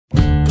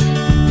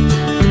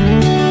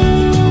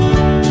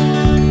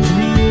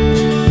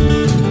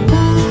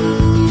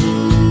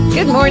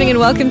morning and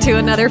welcome to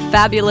another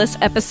fabulous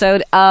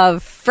episode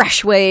of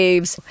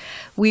Freshwaves.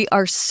 We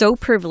are so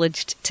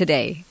privileged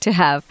today to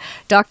have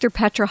Dr.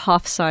 Petra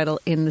Hopf-Seidel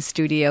in the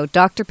studio.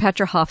 Dr.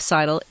 Petra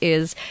Hopf-Seidel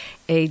is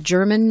a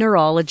German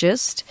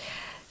neurologist,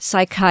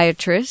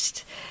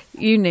 psychiatrist,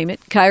 you name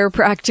it,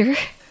 chiropractor,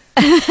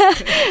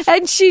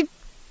 and she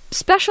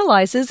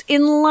specializes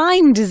in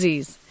Lyme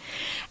disease.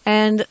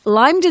 And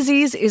Lyme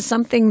disease is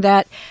something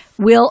that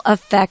will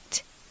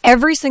affect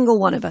every single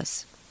one of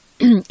us,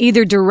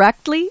 either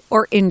directly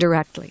or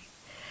indirectly.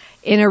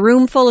 In a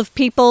room full of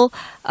people,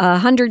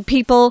 100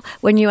 people,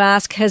 when you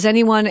ask, has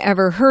anyone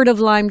ever heard of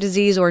Lyme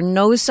disease or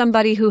knows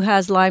somebody who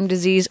has Lyme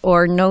disease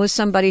or knows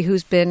somebody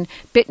who's been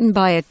bitten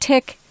by a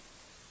tick,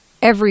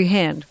 every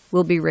hand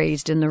will be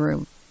raised in the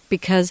room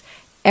because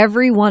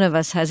every one of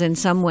us has in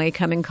some way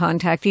come in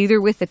contact either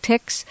with the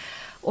ticks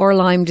or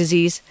Lyme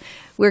disease.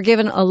 We're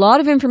given a lot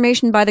of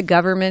information by the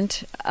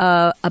government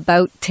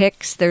about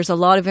ticks. There's a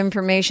lot of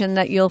information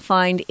that you'll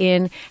find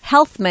in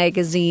health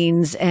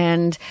magazines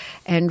and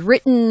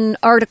written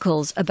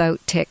articles about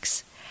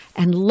ticks.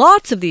 And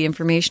lots of the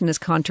information is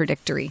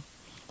contradictory.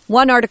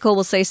 One article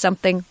will say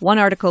something, one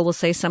article will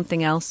say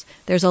something else.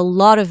 There's a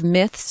lot of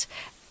myths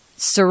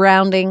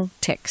surrounding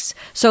ticks.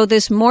 So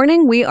this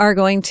morning we are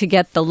going to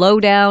get the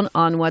lowdown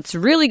on what's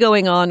really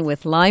going on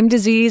with Lyme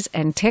disease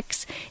and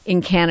ticks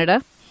in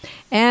Canada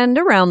and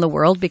around the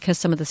world, because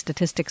some of the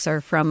statistics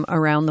are from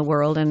around the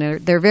world,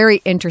 and they're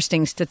very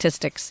interesting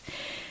statistics.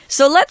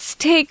 So let's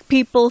take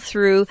people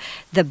through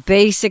the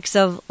basics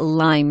of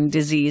Lyme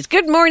disease.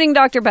 Good morning,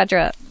 Dr.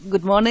 Petra.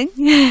 Good morning,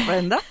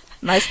 Brenda.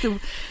 Nice to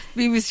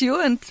be with you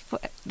and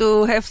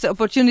to have the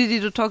opportunity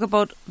to talk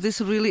about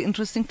this really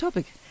interesting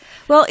topic.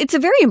 Well, it's a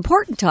very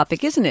important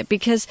topic, isn't it?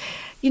 Because,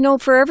 you know,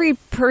 for every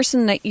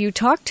person that you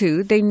talk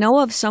to, they know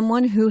of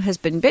someone who has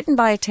been bitten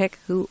by a tick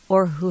who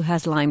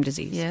has Lyme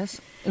disease. Yes.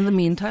 In the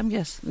meantime,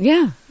 yes.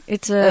 Yeah.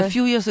 It's a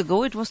few years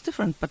ago it was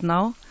different, but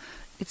now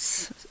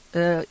it's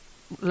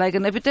like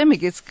an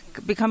epidemic. It's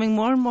becoming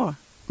more and more.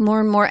 More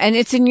and more. And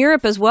it's in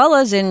Europe as well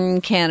as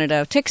in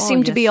Canada. Ticks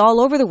seem to be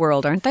all over the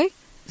world, aren't they?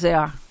 They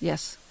are,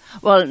 yes.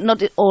 Well,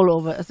 not all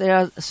over. There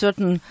are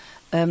certain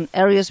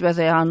areas where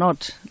they are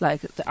not, like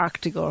the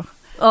Arctic or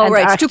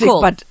right, Antarctic, it's too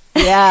cold. But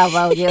yeah,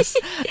 well, yes.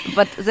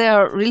 But they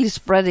are really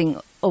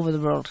spreading over the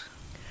world.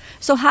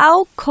 So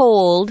how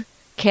cold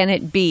can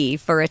it be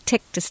for a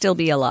tick to still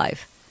be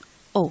alive?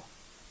 Oh,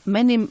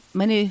 many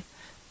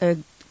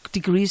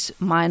degrees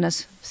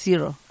minus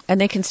zero. And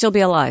they can still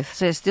be alive?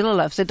 They're still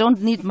alive. They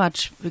don't need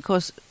much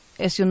because,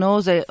 as you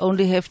know, they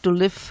only have to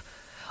live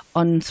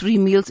on 3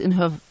 meals in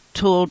her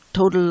total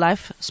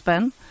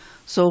lifespan.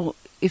 So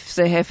if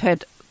they have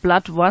had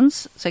blood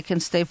once, they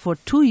can stay for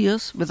 2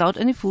 years without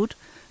any food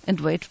and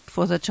wait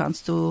for the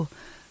chance to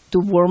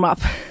warm up.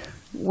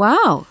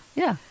 Wow.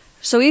 Yeah.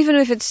 So even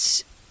if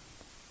it's...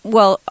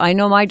 Well, I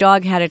know my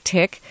dog had a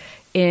tick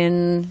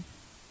in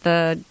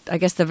the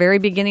very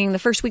beginning, the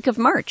first week of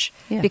March,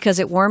 because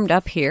it warmed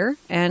up here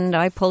and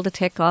I pulled a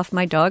tick off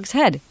my dog's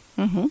head.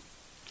 Mm-hmm.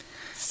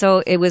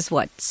 So it was,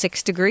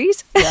 6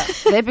 degrees? Yeah,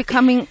 they're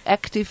becoming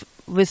active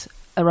with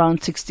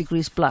around 6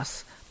 degrees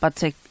plus, but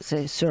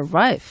they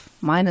survive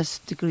minus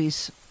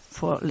degrees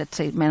for, let's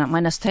say,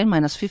 minus 10,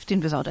 minus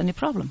 15 without any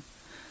problem.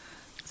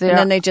 And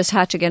then they just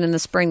hatch again in the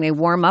spring. They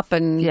warm up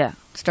and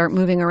start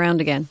moving around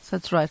again.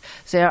 That's right.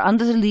 They are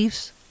under the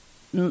leaves,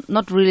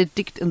 not really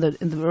digged in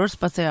the earth,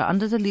 but they are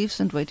under the leaves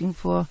and waiting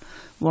for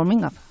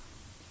warming up.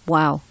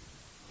 Wow.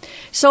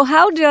 So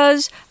how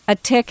does a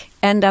tick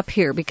end up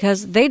here?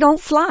 Because they don't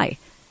fly.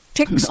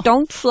 Ticks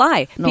don't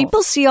fly. No.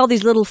 People see all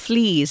these little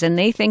fleas and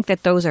they think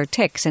that those are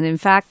ticks. And in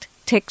fact,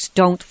 ticks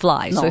don't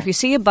fly. No, so if you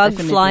see a bug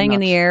flying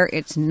in the air,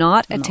 it's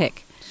not a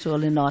tick.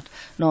 Surely not.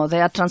 No, they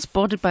are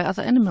transported by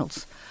other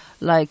animals,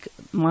 like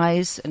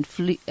mice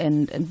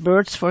and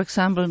birds, for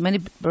example. Many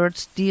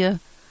birds, deer,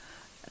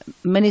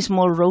 many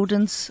small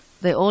rodents,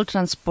 they all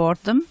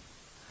transport them,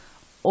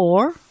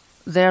 or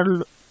they're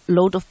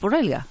load of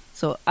Borrelia.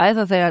 So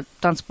either they are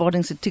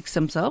transporting the ticks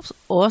themselves,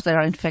 or they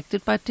are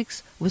infected by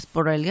ticks with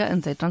Borrelia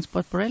and they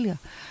transport Borrelia.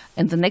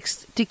 And the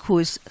next tick who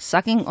is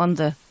sucking on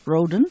the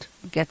rodent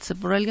gets the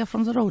Borrelia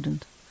from the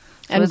rodent.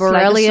 So and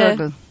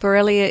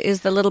Borrelia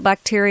is the little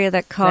bacteria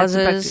that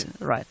causes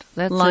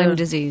Lyme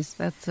disease.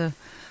 That's a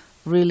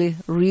really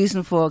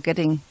reason for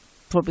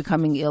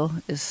becoming ill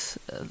is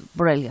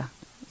Borrelia.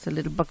 It's a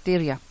little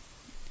bacteria.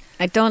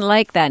 I don't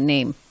like that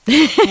name.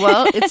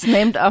 Well, it's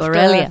named after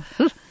Borrelia.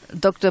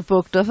 Dr.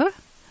 Burgdorfer,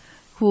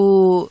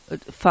 who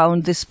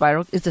found this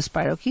it's a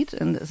spirochete,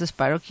 and the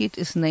spirochete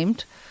is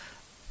named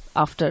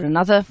after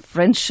another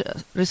French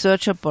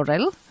researcher,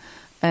 Borel.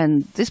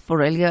 And this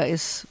Borrelia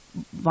is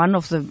one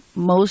of the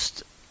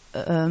most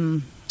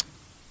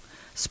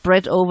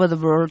spread over the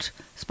world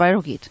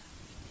spirochete.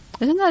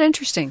 Isn't that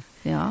interesting?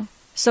 Yeah.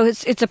 So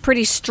it's a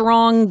pretty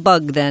strong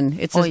bug then.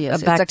 It's a bacteria.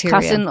 It's a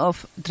cousin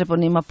of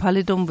Treponema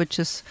pallidum, which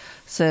is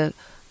the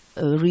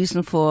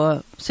reason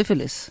for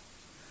syphilis.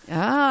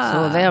 Ah.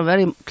 So they are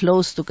very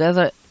close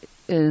together.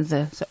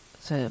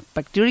 The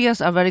bacteria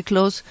are very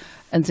close,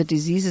 and the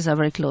diseases are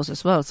very close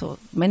as well. So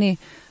many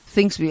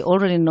things we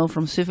already know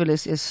from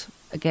syphilis is,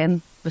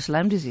 again, with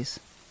Lyme disease.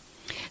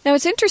 Now,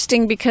 it's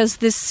interesting because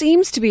this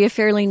seems to be a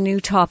fairly new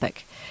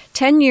topic.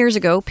 10 years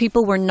ago,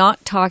 people were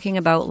not talking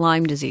about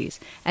Lyme disease,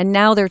 and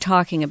now they're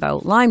talking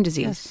about Lyme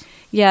disease. Yes.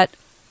 Yet,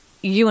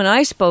 you and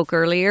I spoke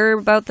earlier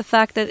about the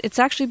fact that it's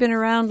actually been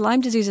around,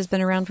 Lyme disease has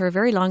been around for a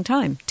very long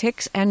time.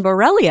 Ticks and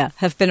Borrelia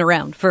have been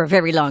around for a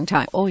very long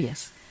time. Oh,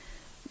 yes.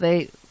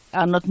 They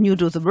are not new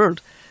to the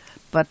world,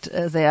 but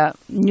they are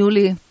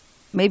newly,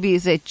 maybe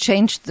they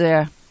changed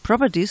their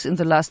properties in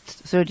the last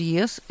 30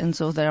 years, and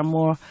so they are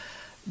more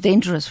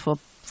dangerous for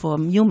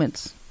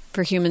humans.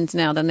 For humans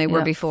now than they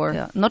were before.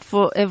 Yeah. Not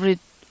for every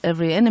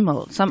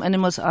animal. Some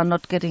animals are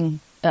not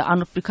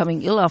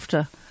becoming ill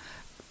after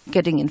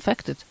getting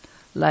infected.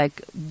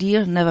 Like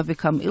deer never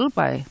become ill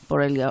by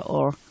Borrelia,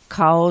 or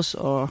cows,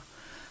 or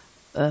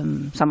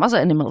some other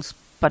animals.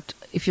 But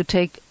if you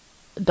take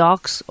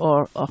dogs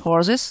or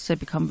horses, they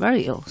become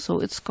very ill. So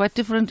it's quite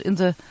different in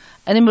the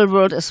animal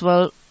world as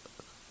well,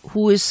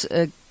 who is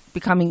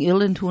becoming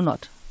ill and who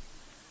not.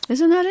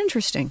 Isn't that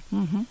interesting?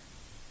 Mm-hmm.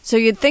 So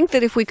you'd think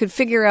that if we could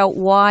figure out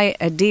why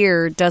a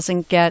deer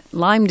doesn't get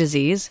Lyme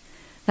disease,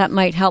 that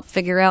might help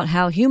figure out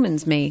how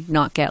humans may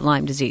not get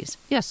Lyme disease.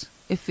 Yes.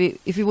 If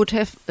we would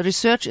have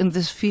research in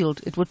this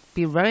field, it would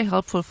be very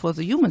helpful for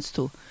the humans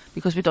too,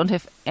 because we don't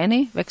have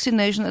any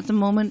vaccination at the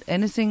moment,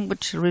 anything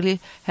which really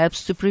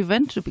helps to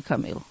prevent to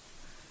become ill.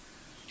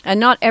 And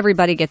not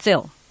everybody gets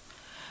ill.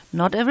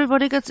 Not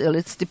everybody gets ill.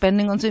 It's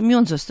depending on the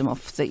immune system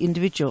of the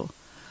individual.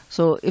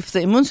 So if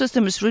the immune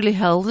system is really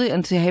healthy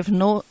and they have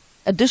no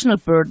additional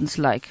burdens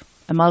like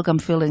amalgam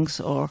fillings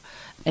or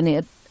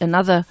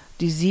another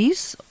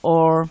disease,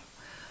 or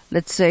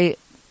let's say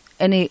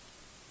any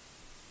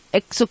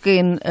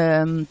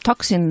exogenous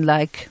toxin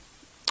like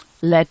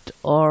lead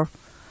or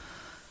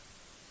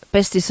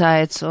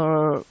pesticides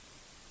or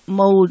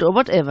mold or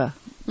whatever.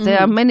 Mm-hmm. There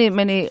are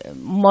many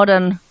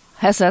modern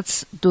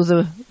hazards to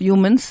the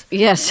humans.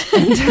 Yes.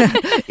 And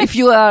if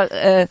you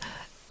are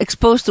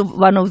exposed to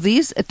one of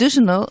these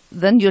additional,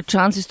 then your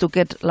chances to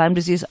get Lyme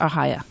disease are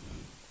higher.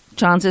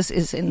 Chances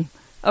is in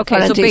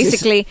okay, so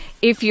basically,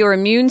 if your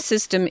immune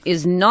system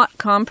is not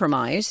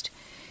compromised,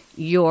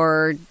 you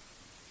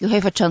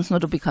have a chance not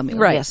to become ill.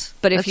 Right. Yes,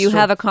 but if you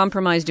have a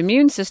compromised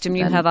immune system,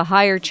 you have a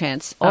higher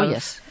chance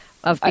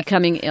of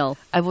becoming ill.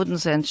 I wouldn't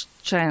say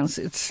chance.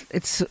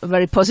 It's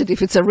very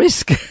positive. It's a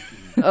risk.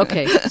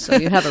 Okay, so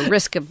you have a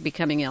risk of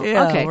becoming ill.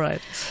 Yeah, okay.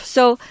 Right.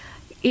 So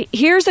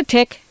here's a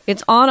tick.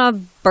 It's on a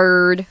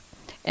bird.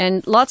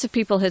 And lots of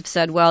people have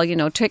said, well,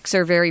 ticks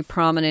are very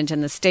prominent in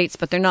the States,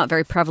 but they're not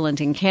very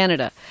prevalent in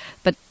Canada.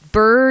 But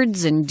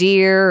birds and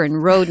deer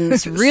and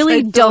rodents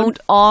really don't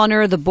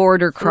honor the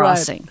border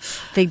crossing. Right.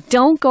 They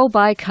don't go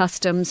by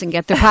customs and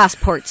get their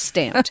passports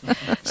stamped.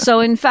 So,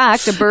 in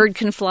fact, a bird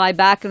can fly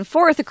back and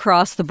forth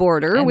across the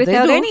border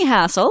without any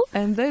hassle.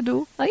 And they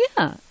do. Oh,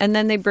 yeah. And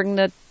then they bring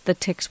the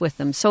ticks with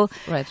them. So,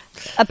 right.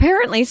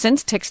 Apparently,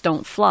 since ticks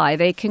don't fly,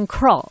 they can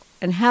crawl.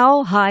 And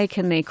how high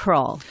can they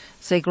crawl?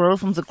 They grow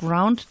from the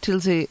ground till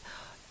the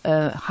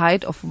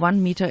height of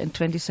 1 meter and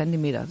 20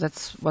 centimeters.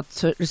 That's what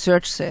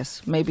research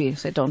says. Maybe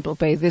they don't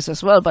obey this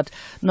as well, but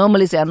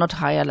normally they are not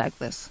higher like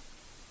this.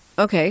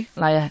 Okay.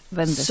 Higher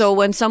than this. So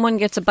when someone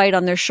gets a bite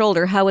on their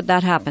shoulder, how would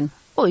that happen?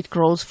 Oh, it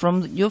grows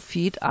from your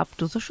feet up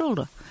to the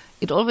shoulder.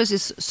 It always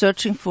is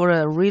searching for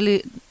a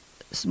really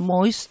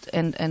moist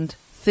and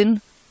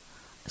thin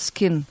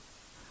skin.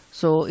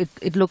 So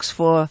it looks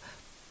for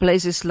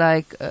places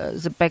like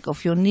the back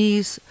of your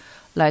knees,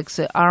 like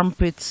the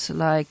armpits,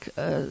 like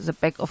the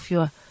back of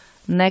your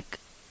neck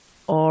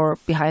or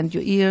behind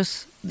your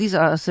ears. These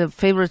are the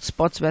favorite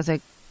spots where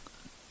they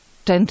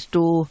tend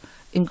to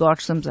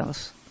engorge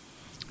themselves.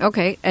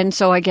 Okay, and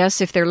so I guess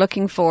if they're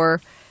looking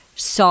for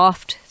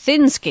soft,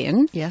 thin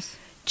skin, yes,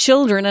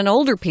 children and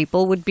older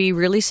people would be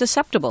really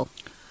susceptible.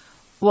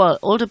 Well,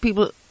 older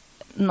people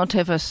not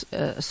have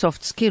a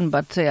soft skin,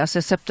 but they are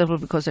susceptible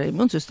because their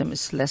immune system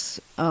is less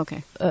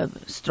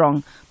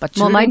strong. But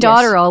children, my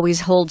daughter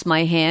always holds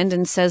my hand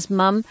and says,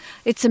 "Mom,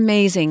 it's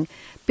amazing.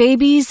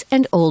 Babies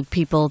and old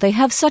people, they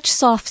have such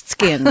soft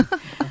skin."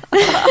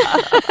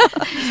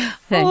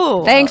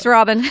 Thanks,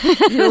 Robin.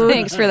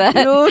 Thanks for that.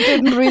 You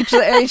didn't reach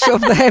the age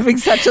of having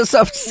such a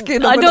soft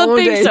skin. I don't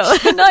think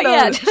so. Not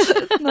yet.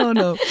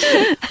 No.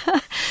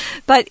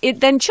 But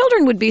then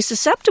children would be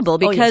susceptible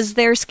because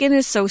their skin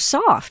is so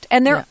soft,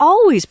 and they're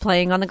always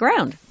playing on the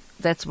ground.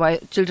 That's why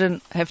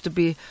children have to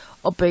be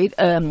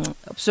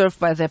observed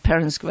by their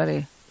parents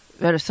very,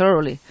 very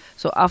thoroughly.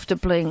 So after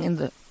playing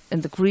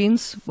in the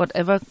greens,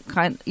 whatever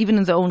kind, even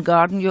in their own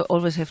garden, you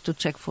always have to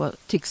check for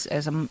ticks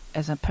as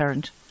a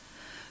parent.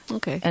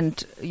 Okay.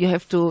 And you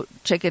have to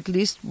check at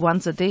least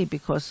once a day,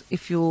 because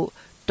if you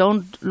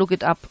don't look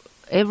it up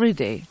every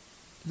day,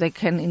 they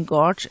can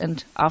engorge,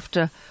 and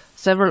after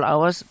several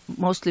hours,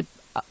 mostly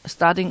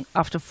starting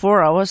after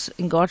 4 hours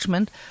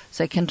engorgement,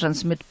 they can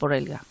transmit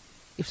Borrelia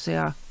if they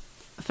are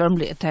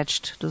firmly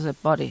attached to the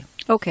body.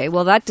 Okay,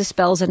 well, that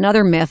dispels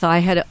another myth I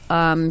had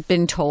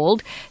been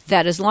told,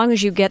 that as long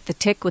as you get the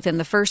tick within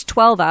the first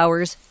 12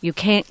 hours, you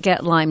can't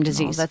get Lyme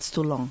disease. No, that's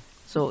too long.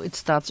 So it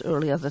starts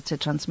earlier that they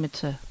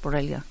transmit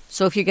Borrelia.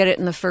 So if you get it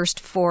in the first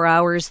 4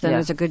 hours, then Yeah.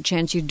 there's a good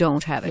chance you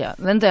don't have it. Yeah,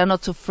 then they are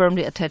not so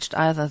firmly attached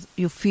either.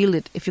 You feel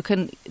it. If you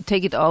can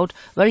take it out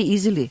very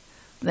easily,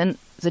 then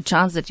the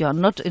chance that you are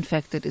not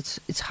infected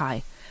it's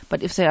high.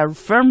 But if they are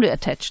firmly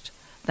attached,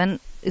 then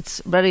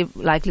it's very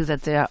likely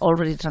that they are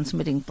already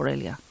transmitting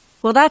Borrelia.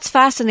 Well, that's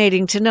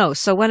fascinating to know.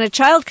 So when a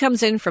child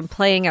comes in from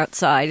playing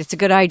outside, it's a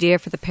good idea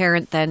for the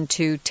parent then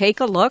to take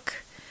a look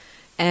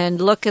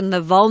and look in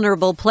the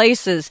vulnerable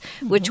places,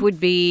 which would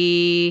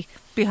be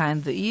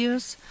Behind the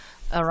ears,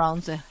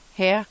 around the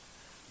hair,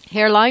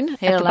 hairline, at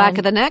the back Hairline.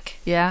 of the neck.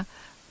 yeah,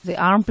 the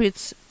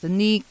armpits, the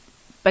knee,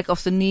 back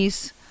of the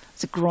knees,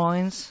 the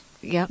groins.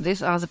 Yeah.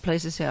 These are the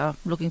places they are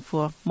looking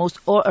for most,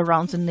 or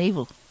around the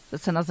navel.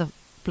 That's another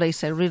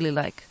place I really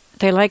like.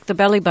 They like the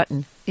belly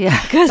button Yeah.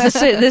 because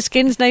the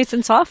skin's nice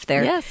and soft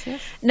there. Yes,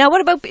 yes. Now,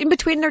 what about in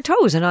between their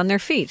toes and on their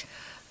feet?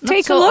 Not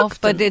Take so a look, often.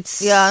 but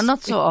it's... Yeah,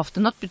 not so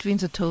often. Not between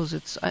the toes.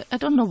 It's I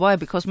don't know why,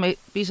 because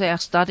maybe they are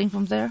starting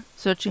from there,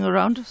 searching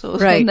around, so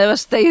they Right. never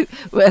stay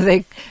where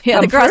they Yeah,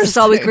 come the grass first. is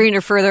always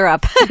greener further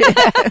up.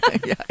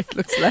 Yeah, it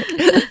looks like.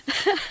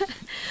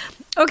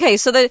 Okay,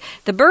 so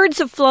the birds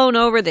have flown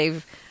over.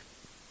 They've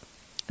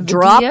The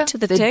dropped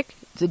the deer, tick.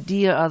 The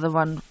deer are the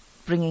one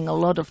bringing a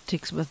lot of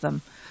ticks with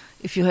them.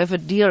 If you have a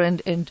deer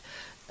and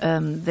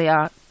they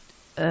are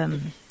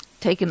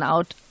taken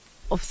out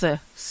of the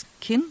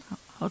skin,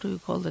 how do you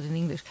call that in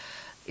English?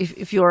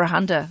 If you're a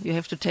hunter, you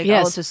have to take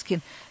Yes. out the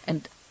skin,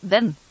 and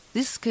then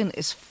this skin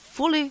is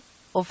full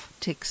of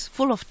ticks.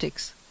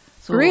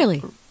 So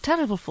Really?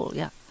 terrible full,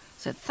 yeah.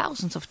 So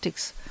thousands of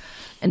ticks.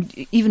 And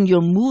even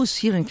your moose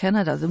here in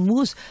Canada, the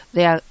moose,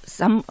 there are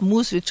some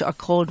moose which are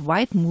called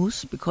white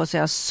moose because they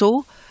are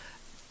so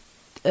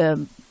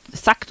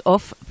sucked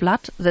off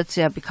blood that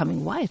they are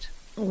becoming white.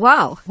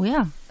 Wow.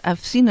 Yeah,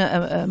 I've seen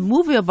a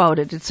movie about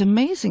it. It's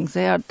amazing.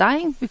 They are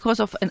dying because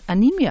of an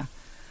anemia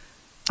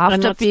after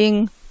that's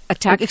being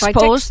Attacked by ticks.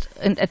 exposed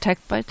and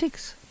attacked by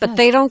ticks. But Yes.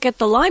 they don't get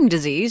the Lyme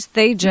disease.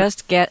 They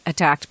just get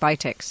attacked by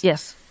ticks.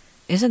 Yes.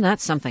 Isn't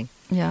that something?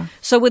 Yeah.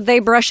 So would they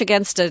brush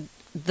against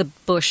the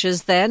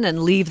bushes then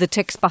and leave the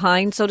ticks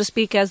behind, so to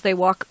speak, as they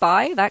walk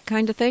by? That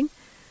kind of thing?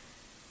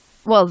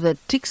 Well, the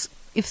ticks,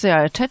 if they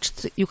are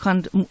attached, you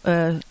can't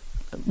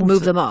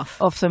Move them off.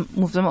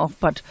 Move them off.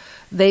 But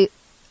they,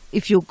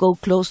 if you go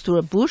close to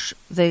a bush,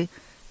 they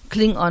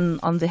cling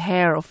on the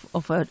hair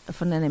of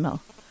an animal.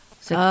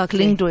 They Okay.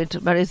 cling to it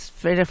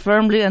very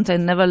firmly, and they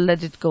never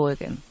let it go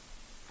again.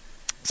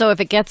 So if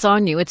it gets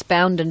on you, it's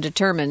bound and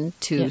determined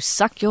to Yes.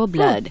 suck your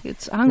blood.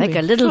 It's hungry. Like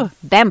a little Sure.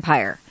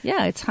 vampire.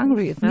 Yeah, it's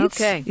hungry.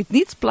 Okay. It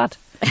needs blood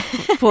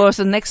for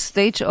the next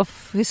stage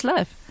of his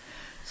life.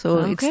 So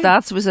it Okay.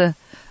 starts with a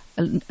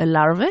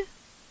larvae,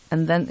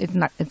 and then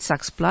it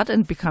sucks blood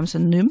and becomes a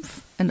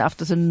nymph. And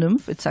after the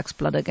nymph, it sucks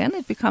blood again.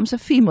 It becomes a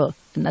female,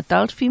 an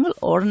adult female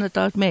or an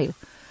adult male.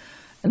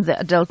 And the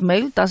adult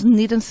male doesn't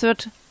need a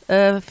third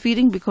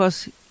feeding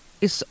because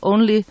his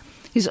only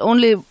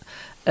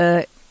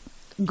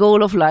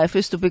goal of life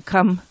is to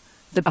become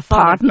the A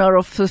father. partner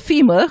of the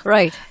female.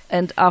 Right.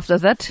 And after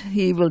that,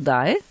 he will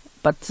die.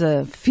 But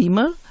the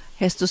female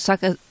has to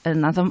suck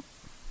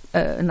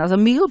another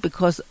meal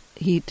because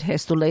he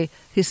has to lay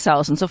his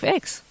thousands of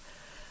eggs.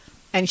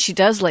 And she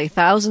does lay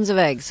thousands of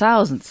eggs.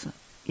 Thousands.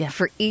 Yeah.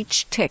 For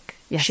each tick,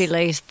 Yes. she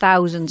lays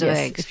thousands of Yes.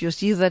 eggs. If you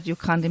see that, you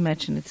can't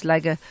imagine. It's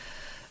like a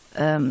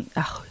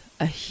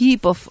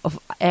heap of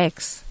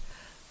eggs,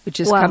 which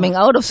is Wow. coming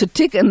out of the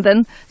tick, and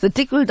then the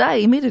tick will die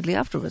immediately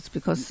afterwards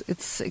because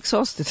it's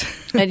exhausted.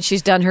 And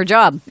she's done her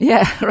job.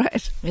 Yeah,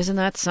 right. Isn't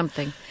that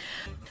something?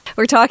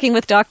 We're talking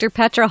with Dr.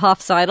 Petra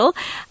Hopf-Seidel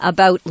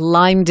about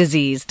Lyme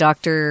disease.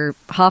 Dr.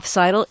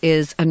 Hopf-Seidel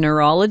is a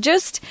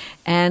neurologist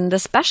and a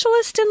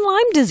specialist in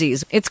Lyme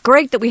disease. It's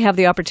great that we have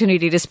the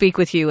opportunity to speak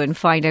with you and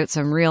find out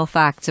some real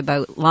facts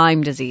about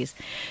Lyme disease.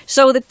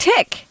 So the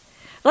tick,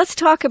 let's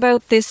talk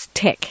about this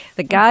tick,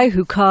 the guy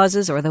who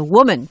causes, or the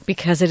woman,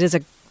 because it is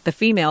the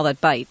female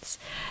that bites,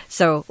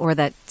 or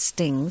that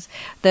stings.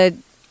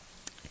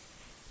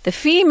 The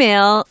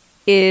female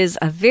is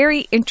a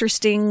very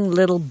interesting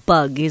little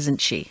bug, isn't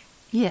she?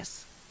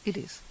 Yes, it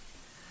is.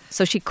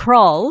 So she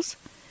crawls.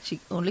 She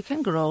only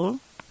can growl.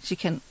 She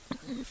can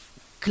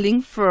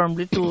cling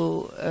firmly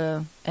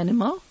to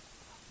animal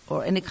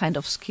or any kind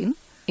of skin.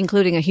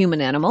 Including a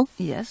human animal.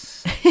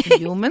 Yes,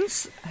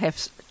 humans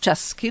have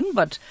just skin,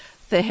 but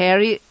the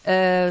hairy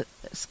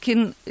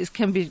skin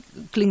can be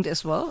clinged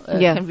as well.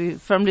 Yeah. Can be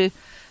firmly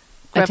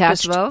grabbed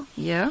Attached. as well.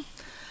 Yeah,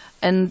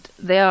 and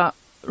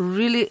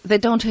they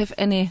don't have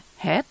any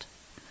head.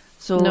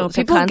 So No,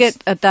 they people can't get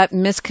at that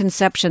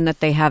misconception that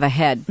they have a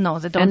head. No,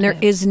 they don't. And there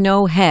have is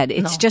no head.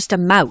 It's No. just a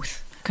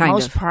mouth, kind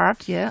mouth of.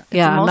 part. Yeah, It's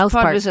Yeah, a a mouth mouth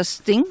part part. with a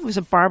sting, with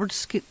a barbed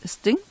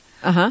sting.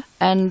 Uh-huh.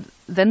 And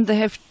then they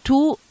have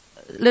two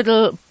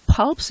little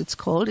pulps, it's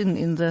called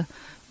in the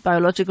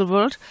biological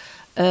world,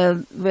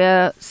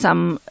 where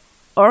some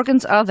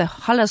organs are, the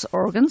Haller's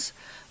organs,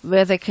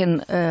 where they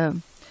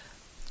can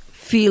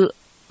feel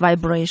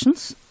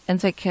vibrations and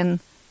they can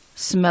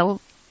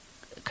smell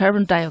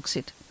carbon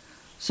dioxide.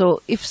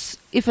 So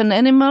if an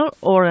animal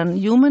or a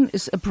human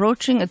is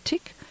approaching a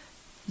tick,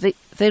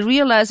 they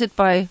realize it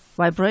by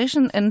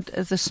vibration and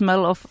the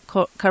smell of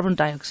carbon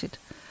dioxide.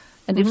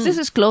 And if this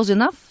is close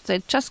enough, they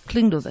just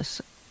cling to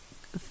this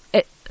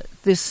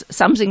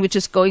something which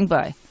is going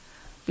by,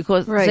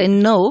 because they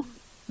know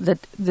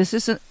that this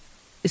is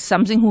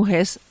something who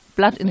has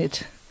blood in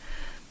it.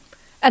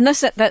 And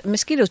that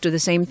mosquitoes do the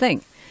same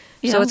thing.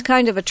 Yeah. So it's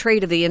kind of a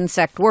trait of the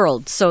insect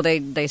world. So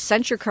they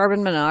sense your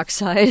carbon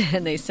monoxide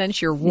and they sense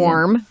you're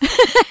warm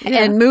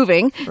and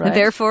moving. Right. And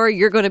therefore,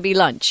 you're going to be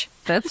lunch.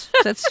 That's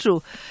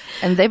true.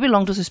 And they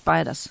belong to the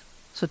spiders.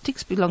 So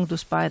ticks belong to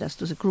spiders,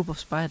 to the group of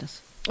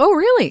spiders. Oh,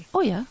 really?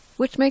 Oh, yeah.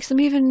 Which makes them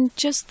even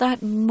just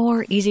that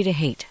more easy to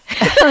hate.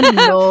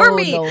 No, for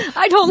me, no,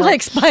 I don't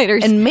like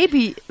spiders. And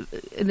maybe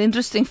an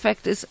interesting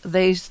fact is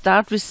they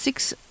start with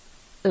 6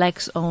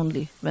 legs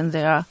only when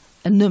they are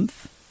a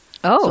nymph.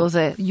 Oh. So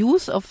the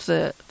youth of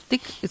the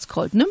tick is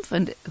called nymph,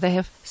 and they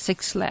have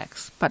 6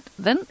 legs. But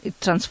then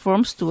it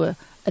transforms to an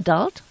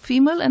adult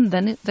female, and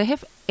then they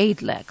have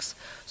 8 legs.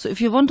 So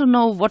if you want to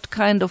know what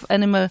kind of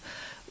animal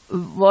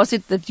was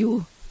it that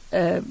you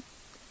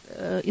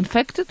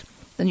infected,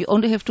 then you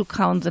only have to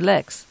count the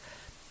legs,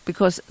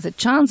 because the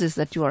chances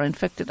that you are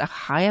infected are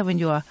higher when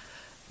you are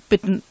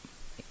bitten,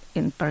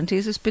 in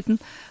parentheses bitten,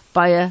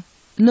 by a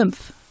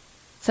nymph.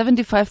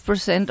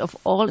 75% of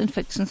all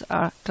infections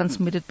are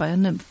transmitted by a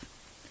nymph.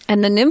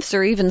 And the nymphs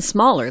are even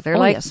smaller. They're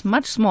yes,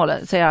 much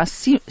smaller. They are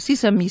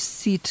sesame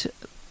seed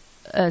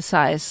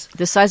size.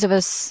 The size of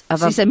a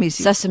sesame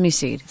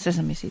seed.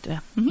 Sesame seed, yeah.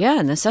 Mm-hmm. Yeah,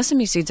 and the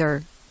sesame seeds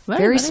are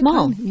very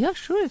small. Tiny. Yeah,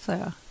 sure they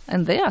are.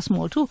 And they are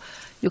small too.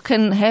 You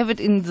can have it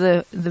in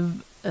the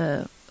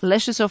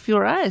lashes of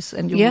your eyes,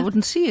 and you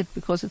wouldn't see it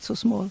because it's so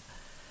small.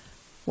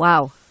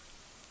 Wow,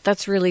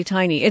 that's really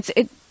tiny.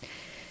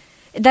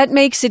 That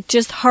makes it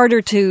just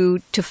harder to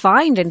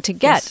find and to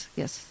get.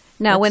 Yes.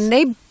 Now, when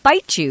they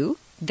bite you,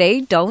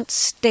 they don't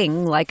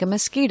sting like a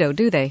mosquito,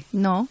 do they?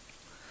 No.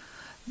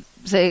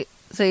 They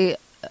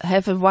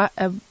have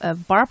a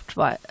barbed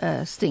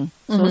sting,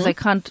 so they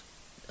can't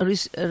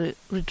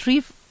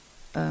retrieve.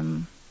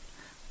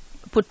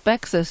 Put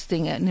back the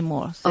sting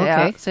anymore.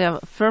 They are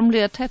firmly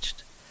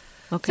attached.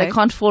 Okay. They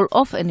can't fall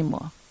off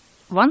anymore.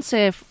 Once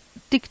they have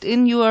digged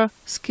in your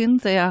skin,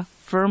 they are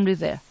firmly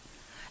there.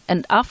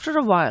 And after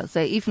a while,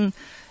 they even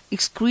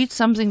excrete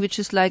something which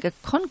is like a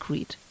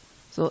concrete.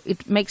 So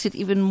it makes it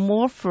even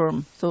more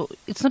firm. So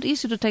it's not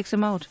easy to take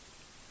them out.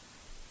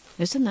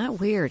 Isn't that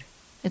weird?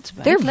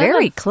 They're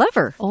very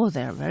clever. Oh,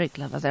 they're very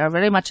clever. They are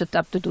very much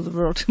adapted to the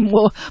world,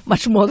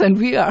 much more than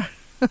we are.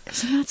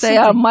 They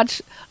are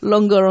much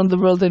longer on the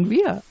world than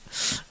we are.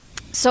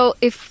 So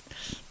if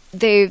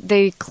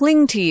they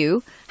cling to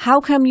you, how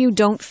come you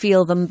don't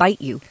feel them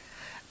bite you?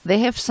 They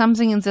have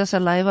something in their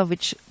saliva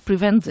which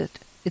prevents it.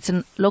 It's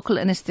a local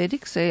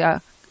anesthetic they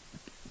are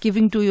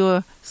giving to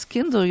your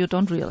skin, though you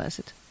don't realize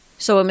it.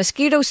 So a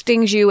mosquito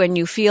stings you and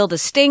you feel the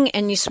sting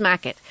and you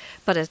smack it.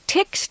 But a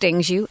tick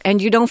stings you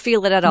and you don't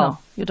feel it at all. No,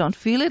 you don't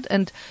feel it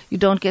and you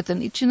don't get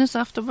an itchiness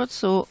afterwards.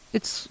 So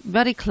it's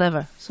very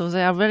clever. So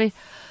they are very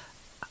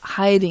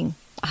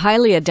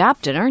highly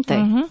adapted, aren't they?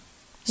 Mm-hmm.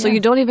 So you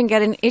don't even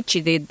get an itchy.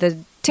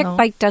 The tick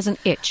bite doesn't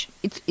itch.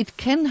 It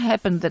can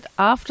happen that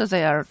after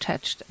they are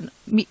attached,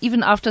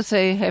 even after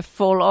they have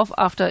fall off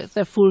after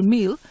their full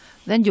meal,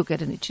 then you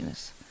get an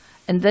itchiness.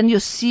 And then you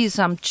see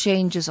some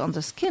changes on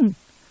the skin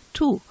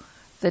too,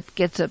 that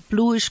gets a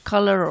bluish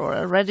color or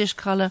a reddish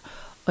color.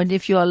 And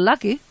if you are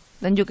lucky,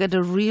 then you get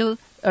a real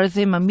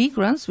erythema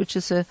migrans, which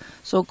is a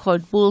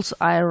so-called bull's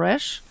eye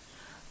rash.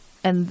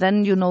 And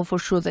then you know for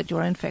sure that you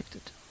are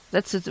infected.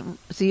 That's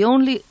the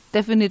only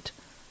definite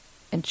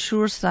and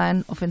sure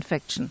sign of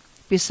infection,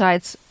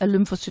 besides a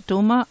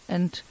lymphocytoma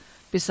and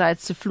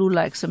besides the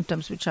flu-like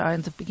symptoms, which are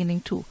in the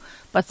beginning too.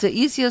 But the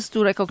easiest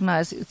to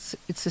recognize,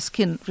 it's a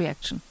skin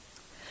reaction.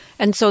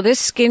 And so this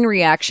skin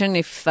reaction,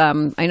 if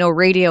I know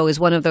radio is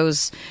one of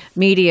those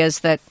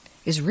medias that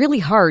is really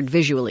hard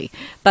visually,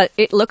 but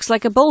it looks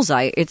like a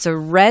bullseye. It's a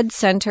red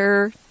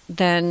center,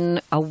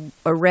 then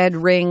a red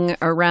ring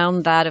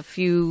around that, a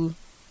few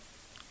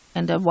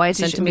and a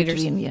whitish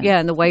centimeters. In between,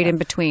 and the white in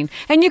between.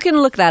 And you can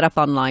look that up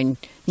online.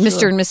 Sure.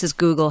 Mr. and Mrs.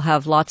 Google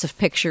have lots of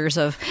pictures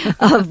of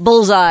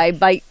bullseye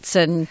bites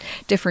and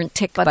different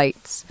tick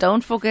bites.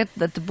 Don't forget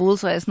that the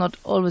bullseye is not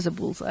always a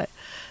bullseye.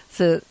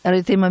 The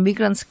erythema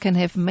migrans can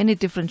have many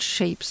different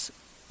shapes,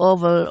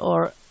 oval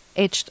or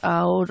edged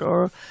out,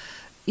 or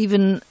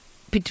even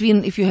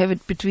if you have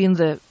it between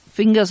the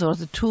fingers or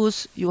the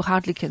toes, you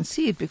hardly can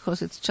see it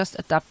because it's just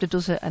adapted to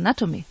the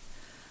anatomy.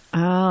 Oh,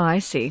 I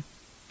see.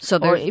 So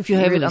or if you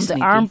have really it on sneaky.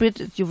 the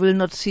armpit, you will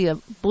not see a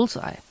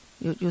bullseye.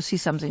 You see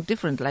something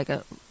different, like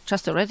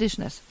just a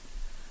reddishness.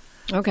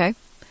 Okay.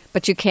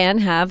 But you can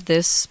have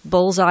this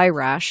bullseye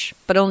rash,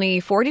 but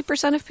only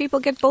 40% of people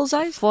get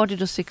bullseyes? 40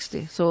 to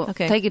 60. So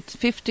take it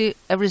 50,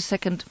 every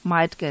second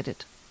might get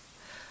it.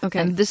 Okay.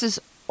 And this is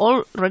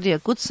already a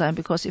good sign,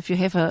 because if you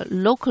have a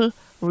local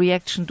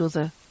reaction to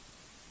the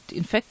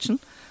infection,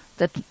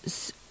 that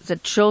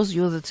shows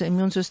you that the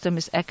immune system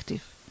is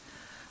active.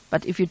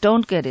 But if you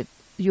don't get it,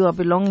 you are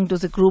belonging to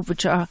the group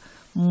which are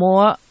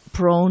more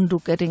prone to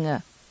getting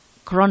a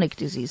chronic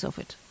disease of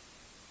it.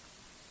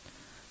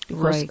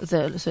 Because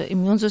the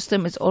immune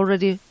system is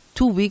already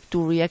too weak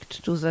to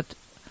react to that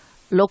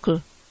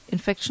local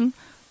infection.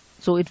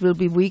 So it will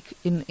be weak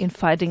in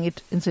fighting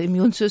it in the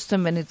immune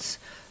system when it's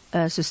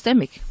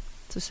systemic.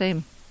 It's the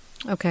same.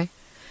 Okay.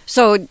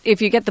 So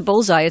if you get the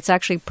bullseye, it's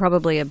actually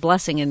probably a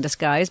blessing in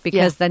disguise,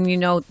 because then you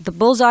know the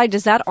bullseye,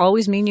 does that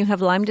always mean you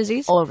have Lyme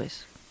disease?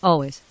 Always.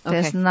 Always.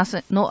 Okay. There's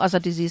no other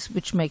disease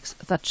which makes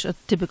such a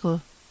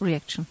typical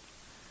reaction.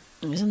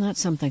 Isn't that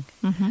something?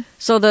 Mm-hmm.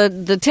 So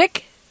the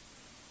tick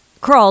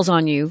crawls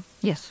on you.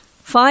 Yes.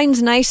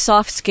 Finds nice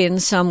soft skin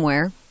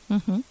somewhere.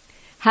 Mm-hmm.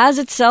 Has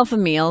itself a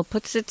meal,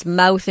 puts its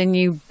mouth in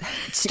you,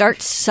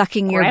 starts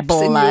sucking your Wraps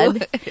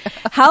blood.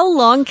 How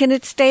long can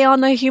it stay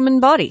on the human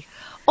body?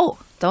 Oh,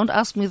 don't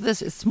ask me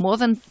this. It's more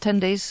than 10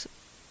 days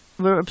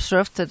were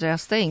observed that they are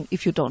staying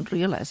if you don't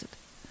realize it.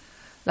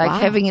 Like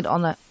having it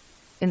on a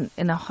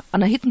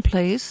hidden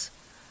place,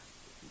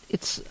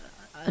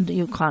 and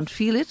you can't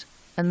feel it,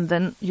 and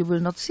then you will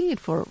not see it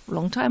for a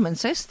long time. And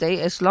they stay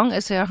as long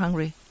as they are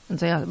hungry, and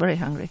they are very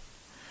hungry.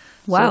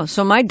 Wow.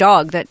 So my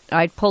dog that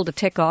I pulled a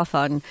tick off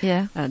on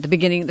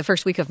the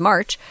first week of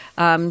March,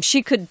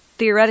 she could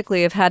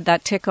theoretically have had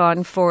that tick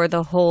on for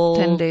the whole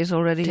 10 days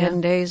already.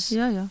 10 days.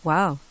 Yeah.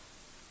 Wow.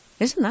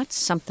 Isn't that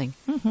something?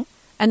 Mm-hmm.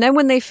 And then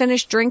when they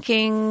finish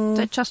drinking,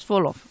 they just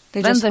fall off.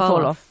 They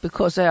fall off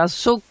because they are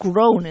so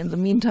grown in the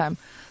meantime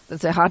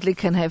that they hardly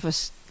can have a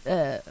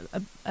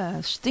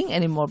sting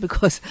anymore,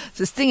 because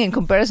the sting in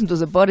comparison to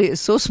the body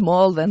is so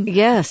small then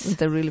that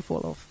they really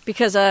fall off.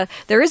 Because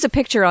there is a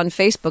picture on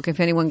Facebook. If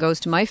anyone goes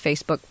to my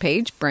Facebook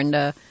page,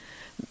 Brenda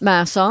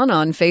Masson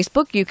on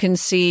Facebook, you can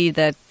see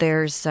that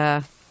there's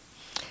a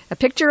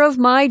picture of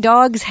my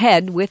dog's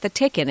head with a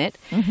tick in it.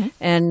 Mm-hmm.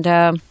 And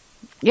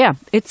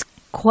it's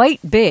quite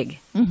big.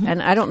 Mm-hmm.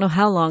 And I don't know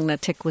how long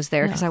that tick was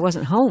there because I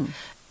wasn't home.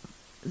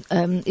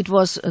 It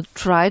was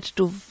tried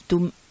to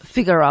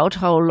figure out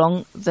how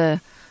long the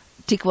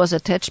tick was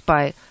attached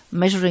by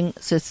measuring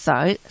the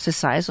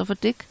size of a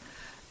tick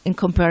in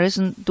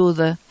comparison to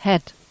the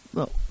head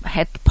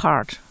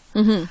part.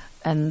 Mm-hmm.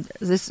 And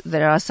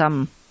there are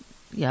some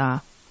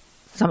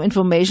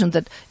information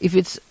that if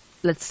it's,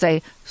 let's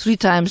say, 3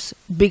 times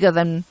bigger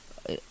than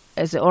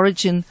as the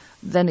origin,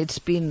 then it's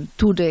been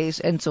 2 days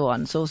and so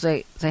on. So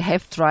they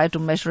have tried to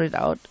measure it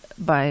out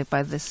by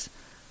this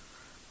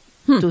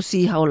to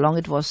see how long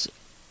it was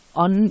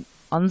on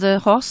the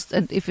host,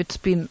 and if it's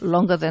been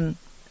longer than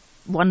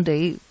 1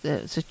 day,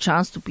 the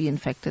chance to be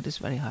infected is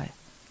very high.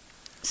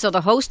 So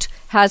the host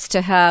has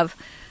to have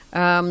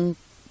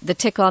the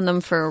tick on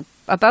them for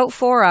about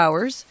 4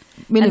 hours.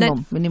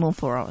 Minimum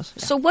 4 hours.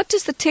 Yeah. So what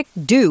does the tick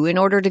do in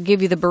order to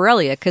give you the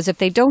Borrelia? Because if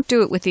they don't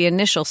do it with the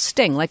initial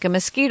sting, like a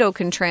mosquito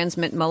can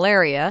transmit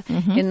malaria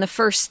in the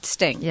first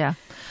sting. Yeah.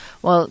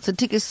 Well, the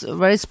tick is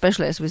very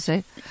special, as we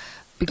say,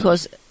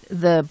 because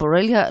the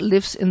Borrelia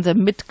lives in the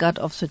midgut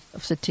of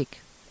the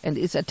tick and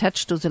is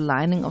attached to the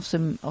lining of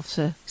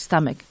the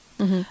stomach.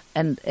 Mm-hmm.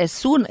 And as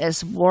soon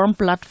as warm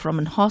blood from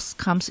a host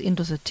comes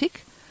into the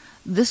tick,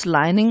 this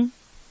lining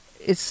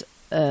is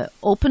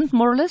opened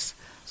more or less.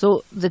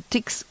 So the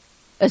ticks,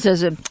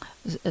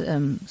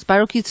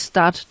 spirochetes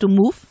start to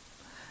move,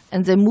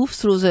 and they move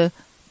through the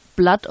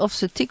blood of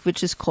the tick,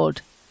 which is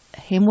called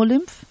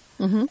hemolymph.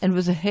 Mm-hmm. And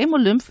with the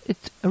hemolymph,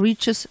 it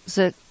reaches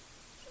the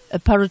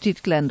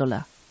parotid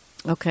glandula.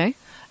 Okay.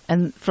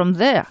 And from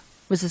there,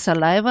 with the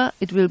saliva,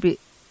 it will be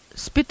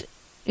spit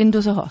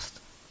into the host.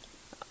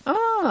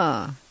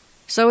 Ah.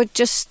 So it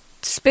just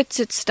spits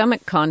its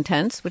stomach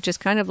contents, which is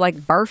kind of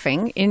like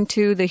barfing,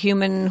 into the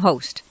human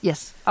host.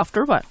 Yes,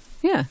 after a while.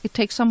 Yeah. It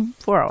takes some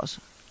 4 hours.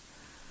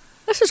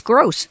 This is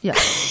gross. Yeah.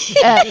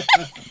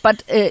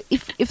 But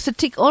if the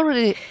tick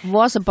already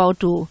was about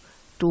to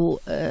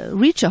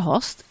reach a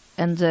host,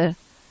 and the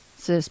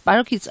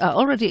spirochetes are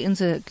already in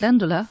the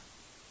glandula,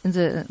 in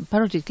the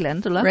parotid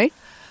glandula, right,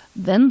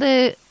 then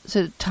the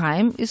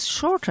time is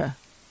shorter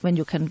when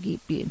you can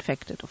be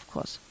infected, of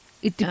course.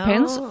 It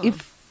depends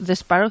if the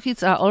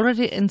spirochetes are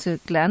already in the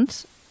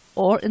glands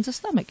or in the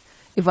stomach.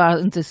 If they are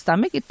in the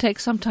stomach, it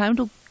takes some time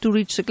to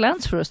reach the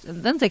glands first,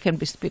 and then they can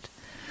be spit.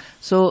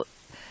 So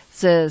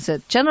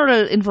the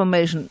general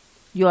information,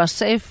 you are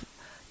safe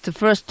the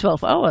first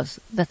 12 hours,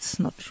 that's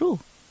not true.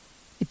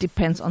 It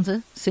depends on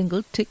the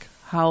single tick,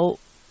 how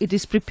it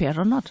is prepared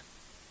or not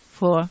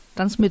for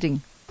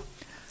transmitting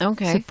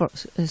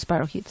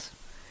spirochetes.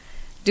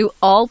 Do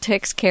all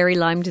ticks carry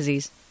Lyme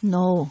disease?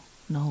 No,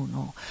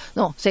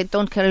 they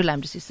don't carry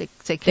Lyme disease.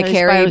 They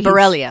carry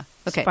Borrelia.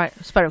 Okay.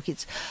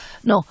 Spirochetes.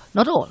 No,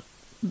 not all.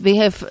 We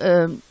have,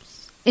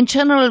 in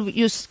general,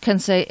 you can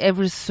say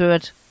every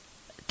third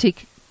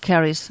tick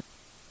carries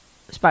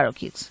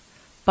spirochetes.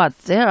 But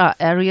there are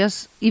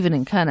areas, even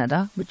in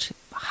Canada, which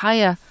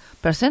higher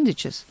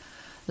percentages.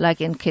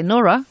 Like in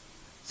Kenora,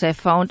 they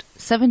found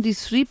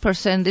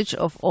 73%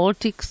 of all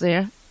ticks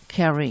there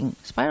carrying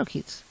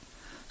spirochetes.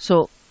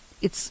 So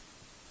it's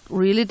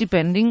really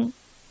depending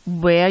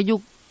where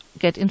you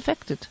get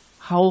infected.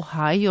 how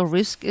high your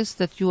risk is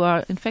that you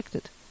are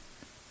infected.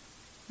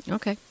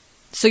 Okay.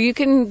 So you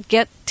can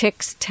get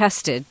ticks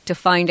tested to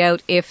find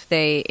out if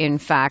they, in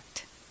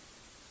fact,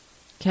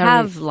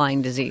 have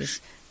Lyme disease.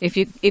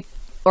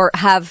 Or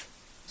have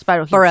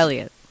spirochetes.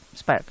 Borrelia.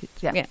 Spirochetes,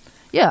 yeah. Yeah.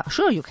 Yeah,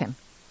 sure you can.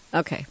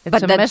 Okay.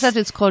 It's a method,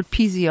 it's called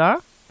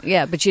PCR.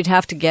 Yeah, but you'd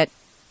have to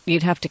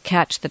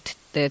catch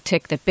the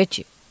tick that bit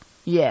you.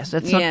 Yes,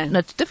 that's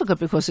not difficult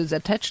because it's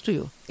attached to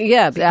you.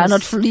 Yeah, they are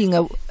not fleeing.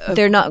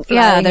 They're not.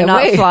 Yeah, they're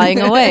not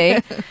flying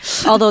away.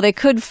 Although they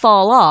could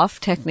fall off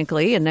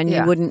technically, and then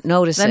you wouldn't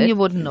notice it. Then you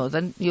wouldn't know.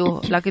 Then you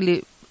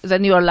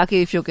are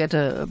lucky if you get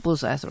a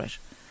bullseye thrush.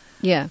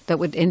 Yeah, that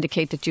would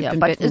indicate that you've been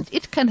bitten. But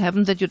it can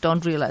happen that you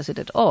don't realize it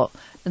at all,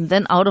 and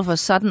then out of a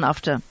sudden,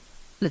 after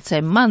let's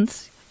say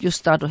months, you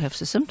start to have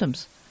the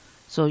symptoms.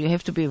 So you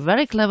have to be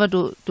very clever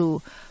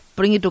to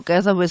bring it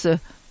together with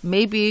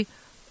maybe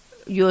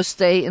your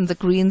stay in the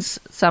greens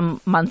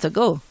some month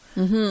ago.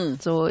 Mm-hmm.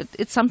 So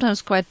it's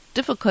sometimes quite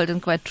difficult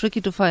and quite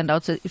tricky to find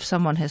out if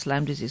someone has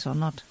Lyme disease or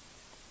not.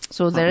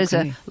 So there is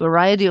a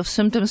variety of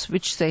symptoms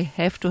which they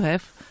have to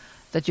have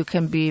that you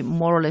can be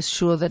more or less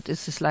sure that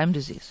this is Lyme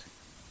disease.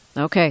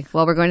 Okay,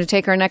 well, we're going to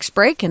take our next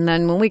break, and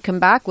then when we come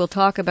back, we'll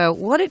talk about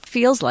what it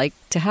feels like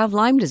to have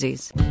Lyme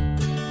disease.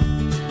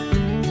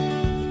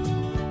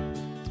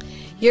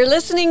 You're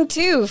listening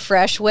to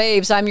Fresh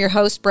Waves. I'm your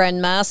host,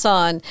 Brenda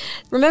Masson.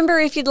 Remember,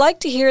 if you'd like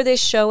to hear this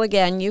show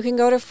again, you can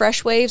go to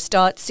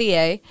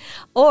freshwaves.ca,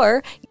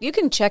 or you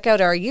can check out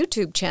our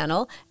YouTube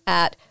channel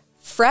at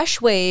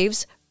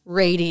Freshwaves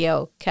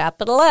Radio.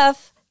 Capital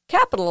F,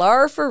 capital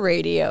R for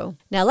radio.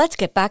 Now let's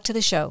get back to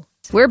the show.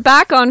 We're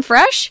back on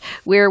Fresh.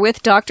 We're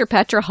with Dr.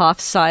 Petra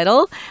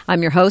Hopf-Seidel.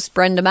 I'm your host,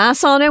 Brenda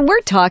Masson, and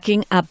we're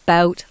talking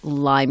about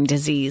Lyme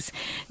disease.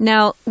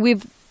 Now,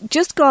 we've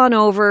just gone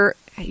over,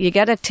 you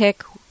get a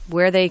tick,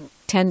 where they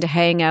tend to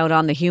hang out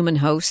on the human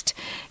host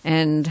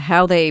and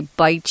how they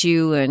bite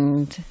you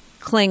and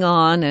cling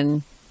on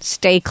and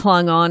stay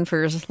clung on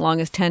for as long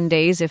as 10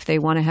 days if they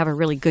want to have a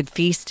really good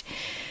feast.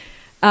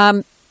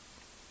 And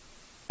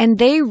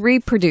they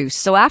reproduce.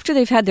 So after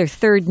they've had their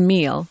third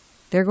meal,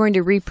 they're going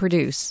to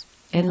reproduce.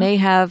 And they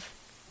have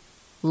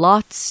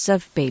lots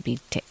of baby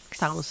ticks.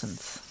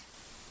 Thousands.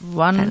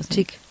 One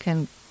tick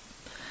can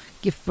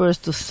give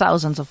birth to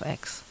thousands of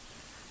eggs.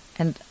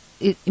 And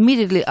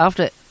immediately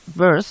after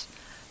birth,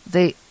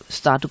 they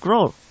start to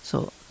grow.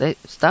 So they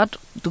start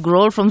to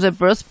grow from their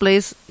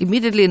birthplace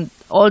immediately in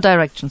all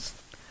directions.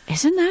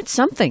 Isn't that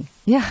something?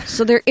 Yeah.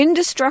 So they're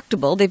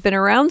indestructible. They've been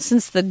around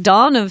since the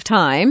dawn of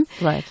time.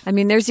 Right. I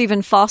mean, there's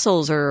even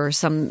fossils there's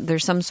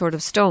some sort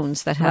of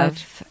stones that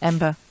have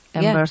amber.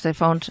 Embers. They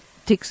found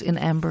ticks in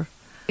amber.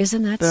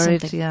 Isn't that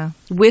buried, something? Yeah.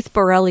 With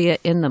Borrelia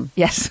in them.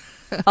 Yes.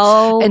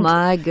 Oh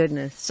my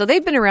goodness. So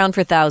they've been around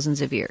for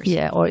thousands of years.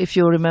 Yeah, or if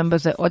you remember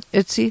the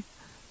Ötzi,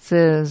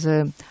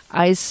 the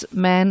ice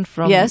man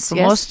from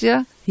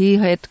Austria, he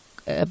had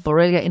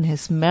Borrelia in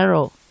his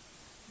marrow,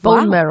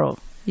 bone marrow.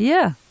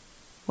 Yeah.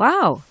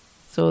 Wow.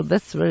 So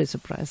that's very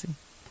surprising.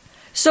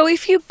 So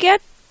if you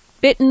get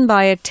bitten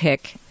by a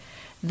tick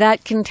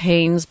that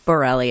contains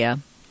Borrelia,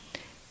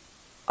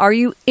 are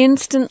you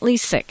instantly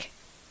sick?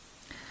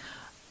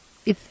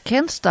 It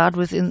can start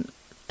within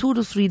 2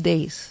 to 3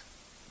 days,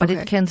 but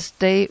it can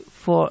stay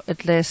for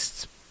at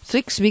least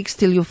 6 weeks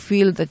till you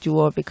feel that you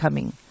are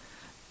becoming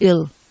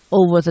ill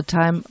over the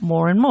time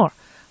more and more.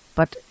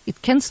 But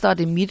it can start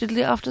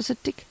immediately after the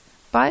tick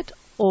bite,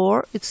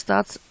 or it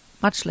starts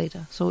much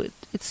later. So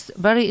it's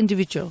very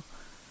individual.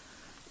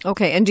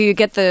 Okay, and do you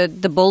get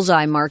the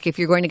bullseye mark? If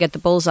you're going to get the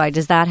bullseye,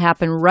 does that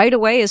happen right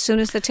away as soon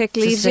as the tick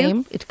leaves the same.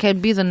 you? It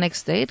can be the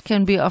next day. It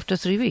can be after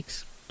 3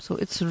 weeks. So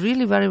it's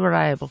really very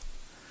variable.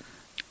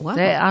 Wow.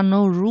 There are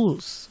no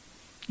rules.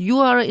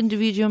 You are an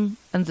individuum,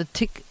 and the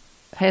tick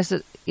has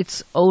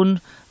its own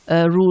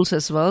rules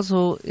as well.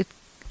 So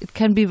it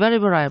can be very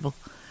variable.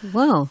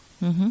 Wow.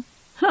 Mm-hmm.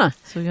 Huh.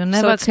 So you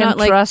never can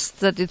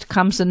trust that it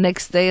comes the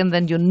next day and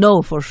then you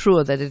know for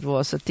sure that it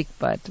was a tick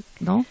bite.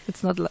 No,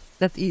 it's not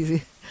that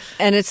easy.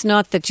 And it's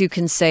not that you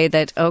can say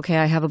that, okay,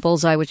 I have a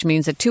bullseye, which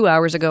means that 2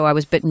 hours ago I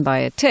was bitten by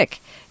a tick.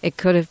 It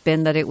could have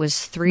been that it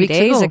was 3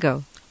 days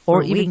ago.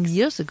 Or even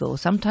years ago.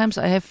 Sometimes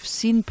I have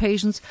seen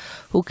patients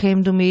who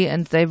came to me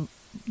and they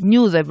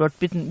knew they were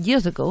bitten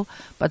years ago,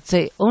 but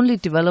they only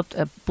developed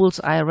a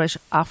bullseye rash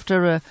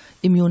after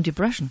immune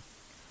depression.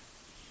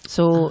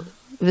 So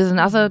with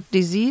another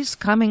disease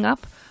coming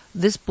up,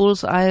 this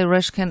bullseye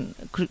rash can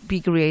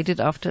be created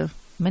after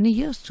many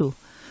years too.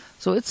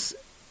 So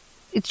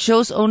it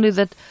shows only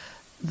that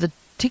the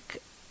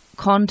tick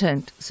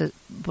content, the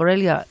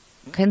Borrelia,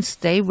 can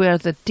stay where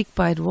the tick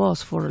bite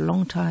was for a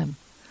long time.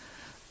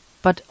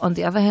 But on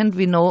the other hand,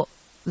 we know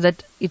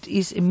that it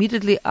is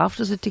immediately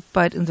after the tick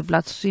bite in the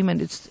bloodstream and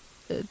it's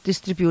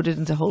distributed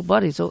in the whole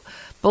body. So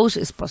both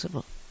is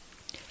possible.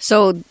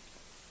 So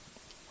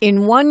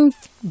in one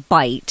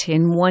bite,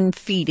 in one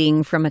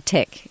feeding from a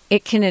tick,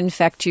 it can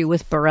infect you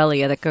with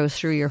Borrelia that goes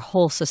through your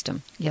whole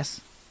system.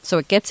 Yes. So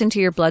it gets into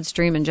your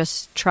bloodstream and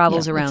just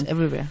travels around. It's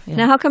everywhere. Yeah.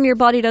 Now, how come your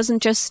body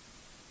doesn't just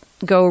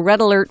go red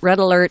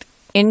alert,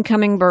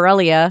 incoming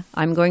Borrelia,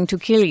 I'm going to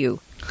kill you.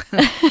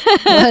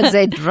 Well,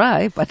 they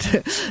try, but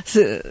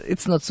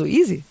it's not so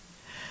easy.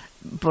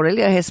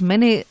 Borrelia has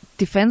many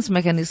defense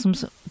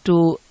mechanisms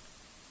to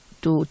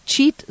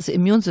cheat the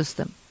immune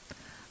system.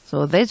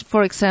 So they,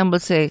 for example,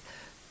 say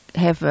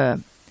have a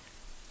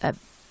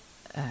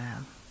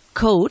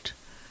coat.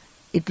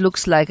 It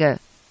looks like a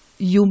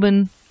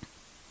human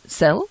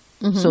cell,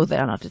 so they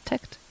are not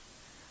attacked.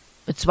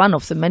 It's one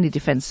of the many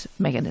defense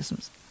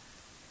mechanisms.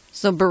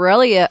 So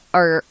Borrelia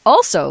are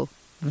also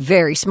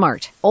very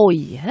smart. Oh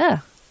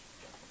yeah.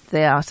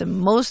 They are the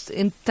most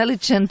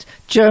intelligent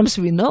germs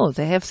we know.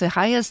 They have the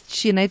highest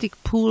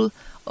genetic pool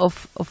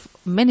of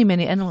many,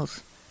 many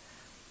animals.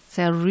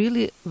 They are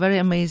really very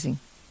amazing.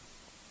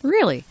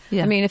 Really?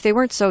 Yeah. I mean, if they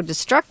weren't so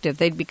destructive,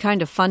 they'd be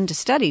kind of fun to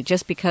study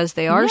just because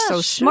they are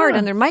so smart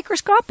and they're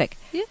microscopic.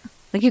 Yeah.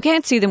 Like you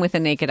can't see them with the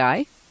naked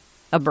eye,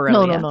 a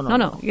Borrelia.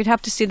 No. You'd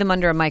have to see them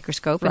under a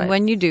microscope. Right. And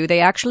when you do, they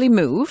actually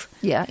move.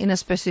 Yeah, in a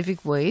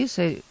specific way.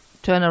 They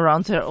turn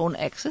around their own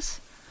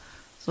axis.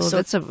 So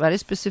that's a very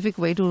specific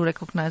way to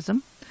recognize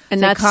them.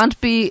 And they can't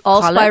be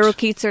all colored.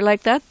 spirochetes are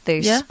like that.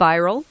 They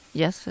spiral.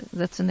 Yes,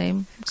 that's the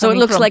name. So it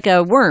looks like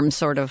a worm,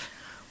 sort of.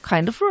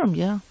 Kind of worm,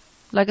 yeah,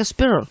 like a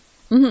spiral.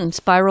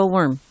 Spiral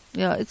worm.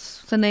 Yeah,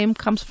 the name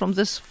comes from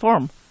this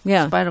form.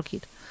 Yeah,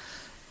 spirochete.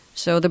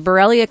 So the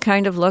Borrelia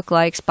kind of look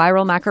like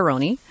spiral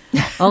macaroni,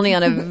 only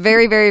on a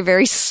very, very,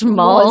 very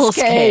small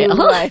scale.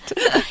 Right.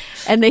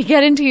 And they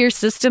get into your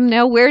system.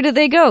 Now, where do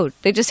they go?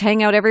 They just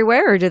hang out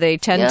everywhere, or do they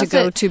tend to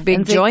go to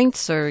big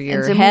joints or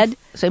your head?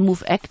 They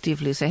move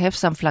actively. They have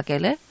some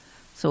flagella.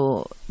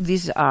 So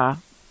these are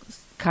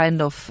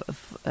kind of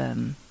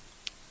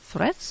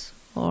threads,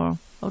 or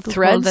how to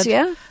threads, call that?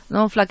 Yeah.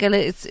 No, flagella.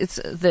 It's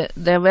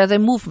they're where they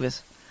move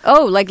with.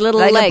 Oh, like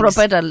little legs.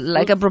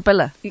 Like a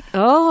propeller.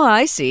 Oh,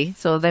 I see.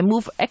 So they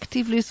move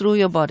actively through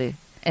your body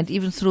and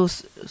even through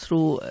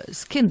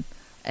skin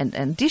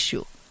and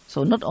tissue.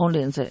 So not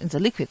only in the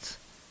liquids.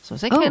 So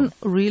they can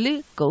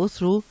really go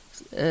through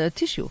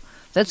tissue.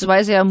 That's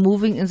why they are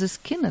moving in the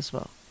skin as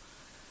well.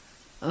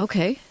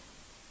 Okay.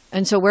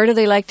 And so where do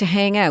they like to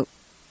hang out?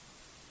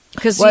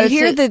 Because you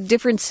hear the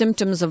different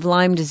symptoms of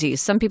Lyme disease.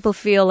 Some people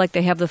feel like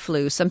they have the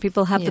flu. Some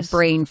people have the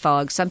brain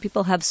fog. Some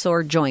people have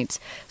sore joints.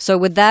 So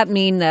would that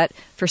mean that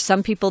for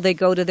some people they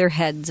go to their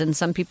heads and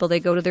some people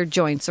they go to their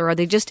joints? Or are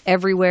they just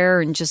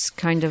everywhere and just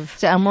kind of...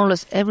 They are more or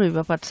less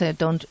everywhere, but they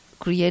don't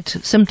create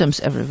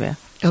symptoms everywhere.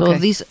 So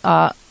these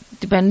are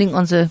depending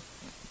on the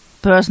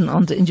person,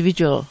 on the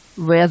individual,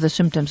 where the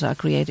symptoms are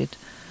created.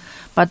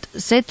 But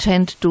they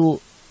tend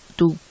to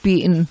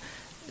be in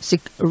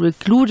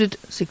secluded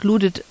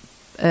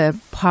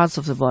parts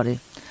of the body,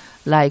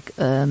 like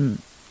the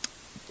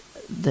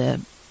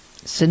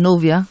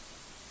synovia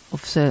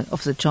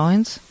of the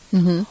joints,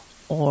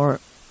 or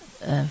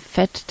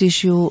fat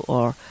tissue,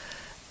 or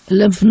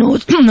lymph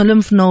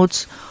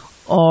nodes,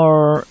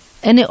 or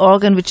any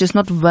organ which is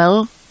not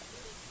well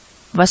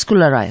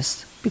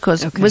vascularized.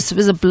 Because with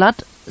the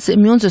blood, the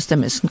immune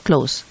system is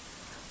close.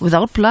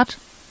 Without blood,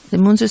 the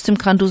immune system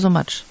can't do so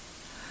much,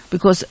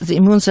 because the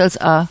immune cells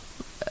are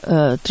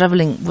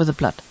traveling with the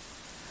blood.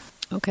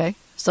 Okay.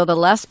 So the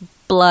less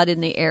blood in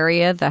the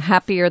area, the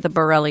happier the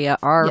Borrelia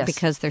are,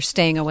 because they're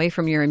staying away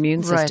from your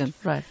immune system.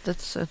 Right.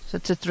 That's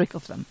a trick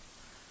of them.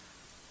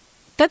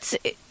 That's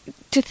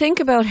to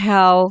think about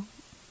how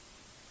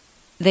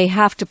they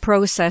have to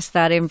process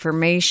that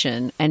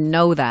information and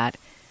know that.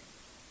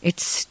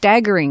 It's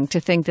staggering to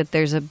think that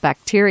there's a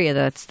bacteria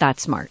that's that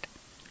smart.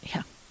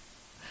 Yeah.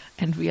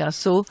 And we are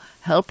so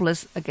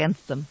helpless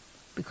against them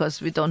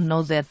because we don't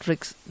know their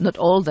tricks, not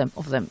all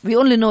of them. We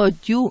only know a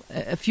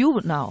few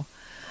now.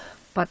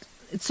 But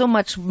it's so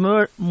much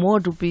more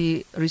to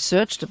be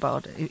researched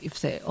about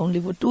if they only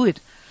would do it.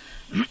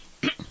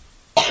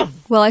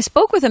 Well, I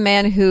spoke with a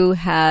man who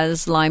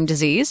has Lyme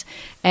disease,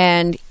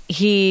 and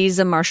he's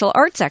a martial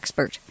arts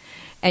expert.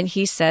 And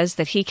he says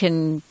that he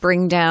can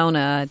bring down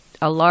a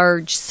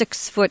large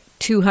 6-foot,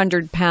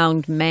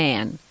 200-pound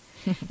man.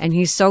 And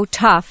he's so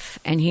tough,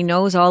 and he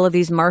knows all of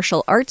these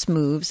martial arts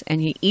moves, and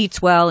he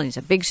eats well, and he's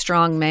a big,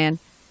 strong man.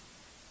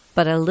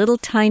 But a little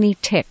tiny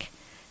tick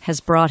has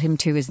brought him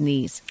to his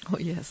knees. Oh,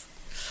 yes.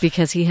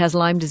 Because he has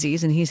Lyme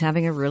disease, and he's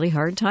having a really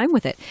hard time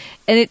with it.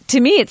 And to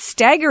me, it's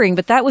staggering,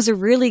 but that was a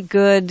really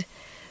good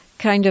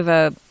kind of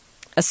a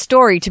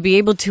story to be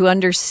able to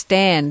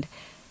understand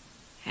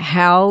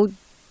how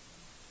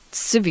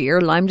severe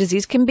Lyme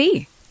disease can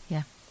be.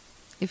 Yeah.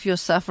 If you're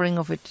suffering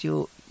of it,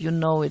 you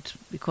know it,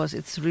 because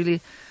it's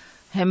really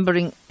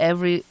hampering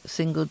every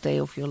single day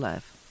of your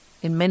life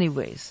in many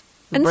ways.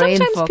 And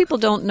sometimes people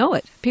don't know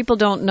it. People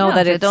don't know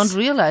that they don't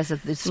realize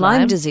that it's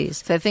Lyme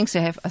disease. They think they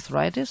have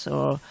arthritis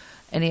or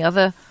any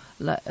other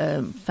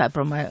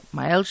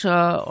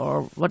fibromyalgia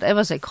or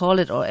whatever they call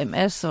it, or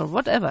MS or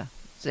whatever.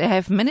 They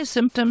have many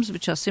symptoms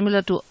which are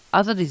similar to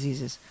other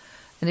diseases.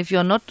 And if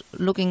you're not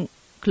looking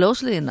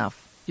closely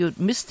enough, you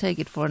mistake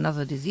it for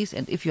another disease.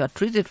 And if you are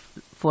treated,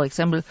 for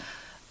example,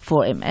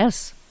 for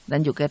MS,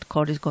 then you get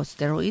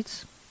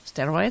corticosteroids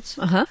steroids,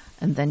 Uh-huh.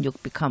 and then you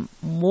become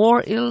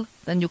more ill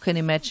than you can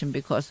imagine,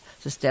 because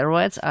the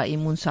steroids are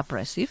immune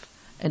suppressive,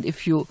 and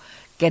if you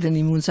get an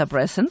immune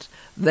suppressant,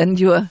 then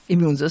your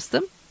immune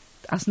system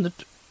doesn't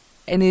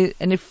any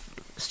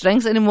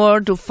strength anymore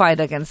to fight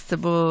against the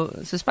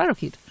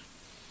spirochete.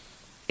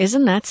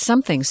 Isn't that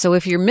something? So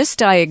if you're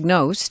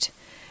misdiagnosed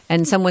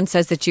and someone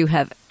says that you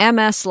have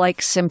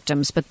MS-like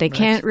symptoms, but they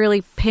can't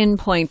really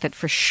pinpoint that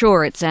for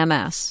sure it's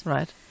MS.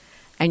 Right.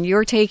 And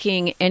you're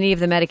taking any of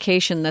the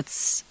medication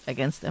that's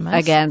Against MS.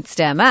 against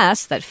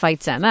MS, that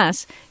fights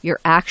MS, you're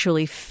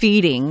actually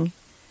feeding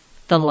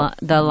the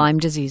Lyme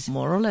disease.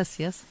 More or less,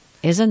 yes.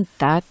 Isn't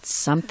that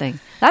something?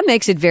 That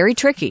makes it very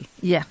tricky.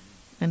 Yeah.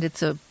 And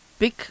it's a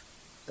big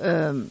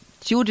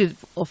duty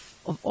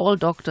of all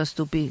doctors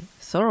to be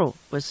thorough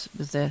with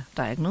their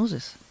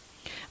diagnosis.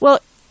 Well,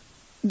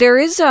 there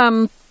is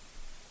a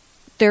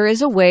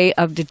way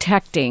of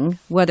detecting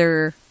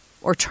whether,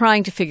 or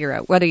trying to figure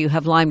out whether you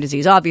have Lyme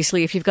disease.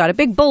 Obviously, if you've got a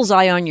big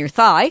bullseye on your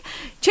thigh,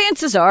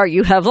 chances are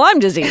you have Lyme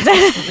disease.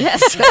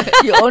 Yes,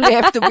 you only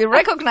have to be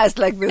recognized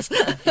like this.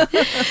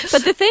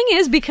 But the thing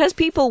is, because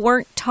people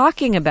weren't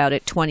talking about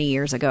it 20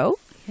 years ago,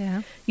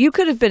 you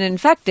could have been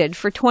infected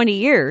for 20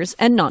 years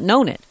and not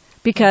known it.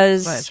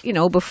 Because,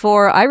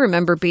 before, I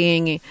remember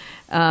being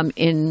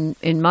in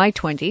my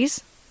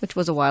 20s, which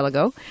was a while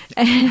ago.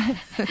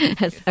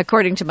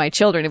 According to my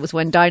children, it was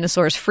when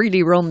dinosaurs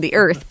freely roamed the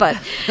earth. But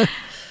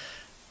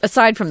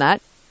aside from that,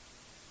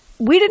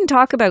 we didn't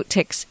talk about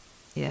ticks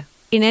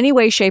in any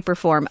way, shape, or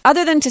form,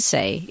 other than to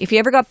say, if you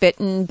ever got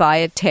bitten by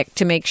a tick,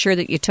 to make sure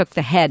that you took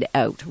the head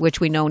out,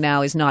 which we know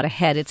now is not a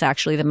head, it's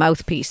actually the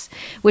mouthpiece,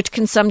 which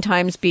can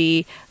sometimes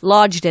be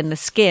lodged in the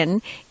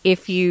skin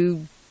if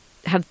you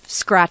have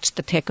scratched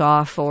the tick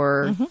off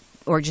or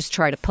just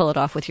try to pull it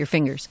off with your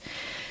fingers.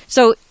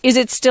 So is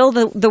it still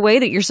the way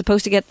that you're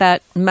supposed to get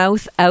that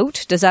mouth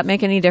out? Does that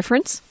make any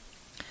difference?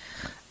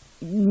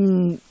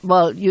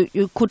 Well,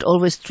 you could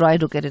always try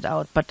to get it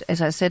out. But as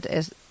I said,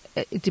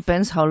 it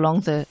depends how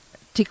long the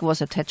tick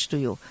was attached to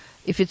you.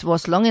 If it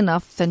was long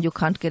enough, then you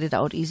can't get it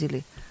out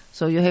easily.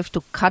 So you have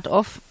to cut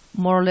off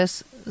more or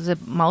less the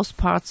mouth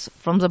parts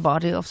from the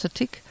body of the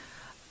tick,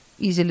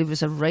 easily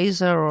with a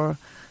razor or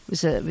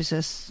with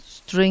a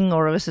string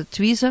or with a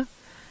tweezer.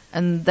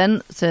 And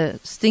then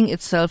the sting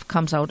itself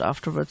comes out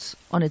afterwards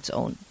on its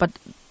own. But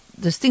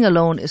the sting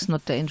alone is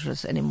not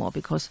dangerous anymore,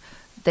 because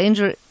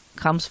danger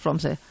comes from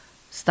the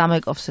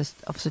stomach of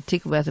the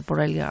tick where the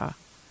Borrelia are.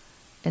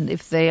 And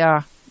if they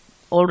are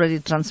already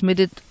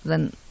transmitted,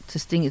 then the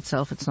sting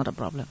itself, it's not a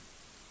problem.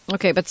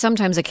 Okay, but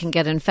sometimes it can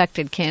get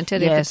infected, can't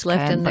it? Yes, if it's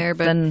left in there.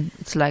 But then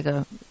it's like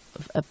a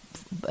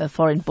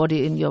foreign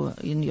body in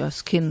your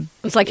skin.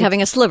 It's like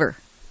having a sliver.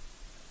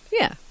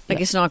 Yeah.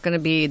 It's not going to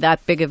be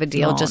that big of a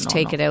deal. Just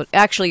take it out.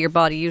 Actually, your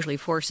body usually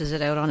forces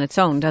it out on its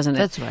own, doesn't it?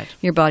 That's right.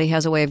 Your body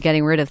has a way of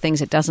getting rid of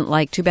things it doesn't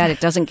like. Too bad it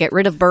doesn't get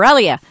rid of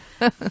Borrelia.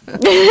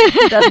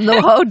 It doesn't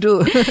know how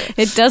to.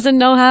 It doesn't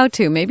know how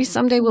to. Maybe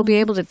someday we'll be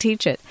able to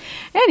teach it.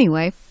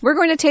 Anyway, we're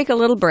going to take a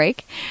little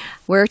break.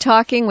 We're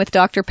talking with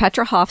Dr.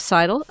 Petra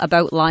Hopf-Seidel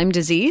about Lyme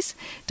disease.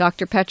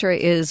 Dr. Petra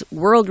is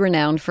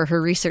world-renowned for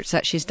her research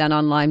that she's done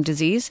on Lyme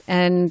disease,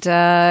 and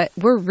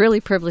we're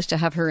really privileged to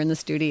have her in the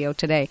studio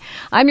today.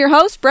 I'm your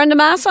host, Brenda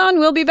Masson.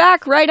 We'll be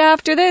back right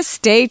after this.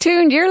 Stay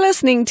tuned. You're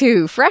listening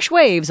to Fresh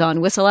Waves on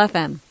Whistle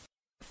FM.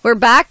 We're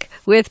back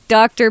with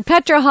Dr.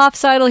 Petra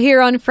Hopf-Seidel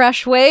here on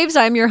Fresh Waves.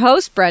 I'm your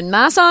host, Brenda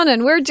Masson,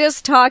 and we're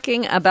just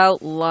talking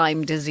about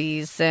Lyme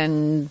disease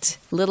and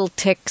little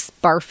ticks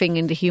barfing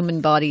into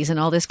human bodies and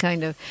all this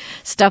kind of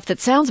stuff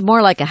that sounds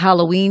more like a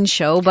Halloween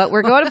show, but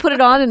we're going to put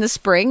it on in the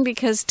spring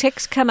because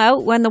ticks come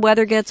out when the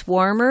weather gets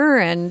warmer.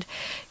 And,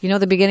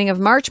 the beginning of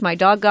March, my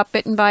dog got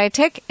bitten by a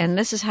tick, and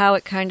this is how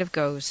it kind of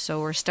goes. So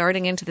we're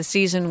starting into the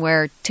season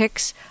where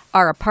ticks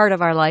are a part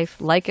of our life,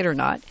 like it or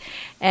not.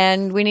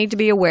 And we need to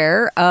be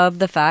aware of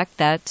the fact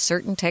that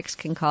certain ticks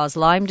can cause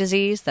Lyme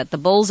disease, that the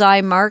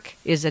bullseye mark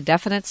is a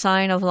definite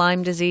sign of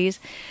Lyme disease.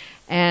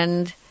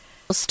 And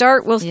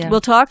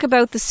we'll talk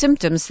about the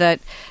symptoms that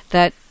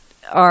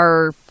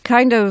are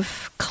kind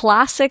of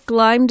classic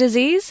Lyme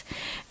disease,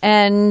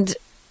 and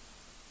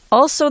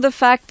also the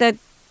fact that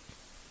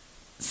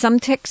some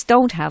ticks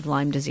don't have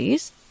Lyme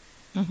disease.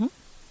 Mm-hmm.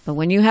 But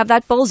when you have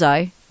that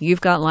bullseye,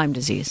 you've got Lyme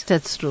disease.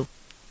 That's true.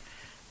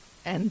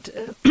 And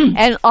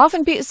and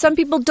often some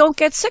people don't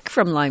get sick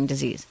from Lyme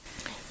disease.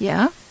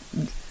 Yeah,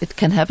 it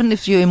can happen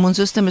if your immune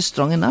system is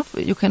strong enough.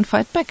 You can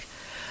fight back.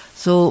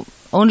 So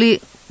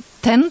only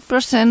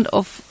 10%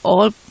 of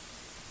all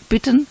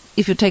bitten,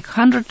 if you take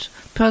 100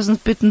 persons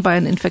bitten by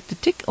an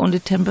infected tick, only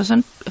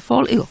 10%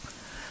 fall ill.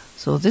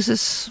 So this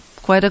is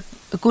quite a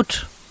good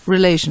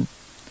relation.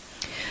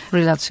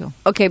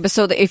 Okay, but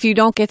so if you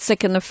don't get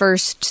sick in the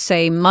first,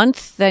 say,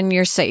 month, then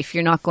you're safe.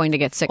 You're not going to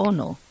get sick. Oh,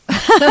 no.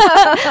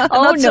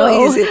 Oh, no.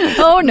 So easy.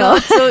 Oh, no.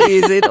 Not so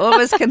easy. It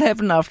always can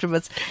happen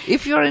afterwards.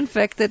 If you're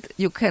infected,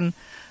 you can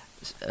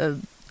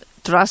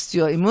trust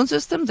your immune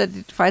system that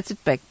it fights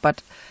it back.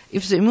 But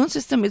if the immune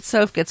system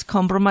itself gets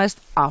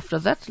compromised after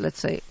that, let's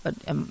say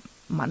a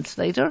month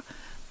later,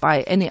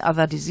 by any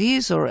other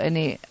disease or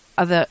any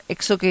other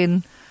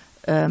exogenous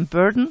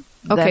burden.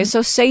 Okay,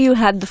 so say you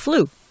had the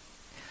flu.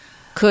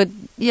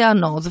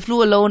 No, the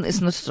flu alone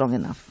is not strong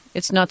enough.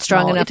 It's not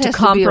strong enough to to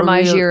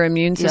compromise your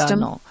immune system?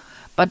 Yeah, no.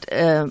 But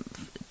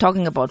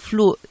talking about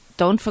flu,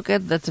 don't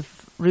forget that the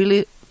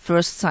really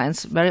first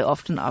signs very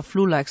often are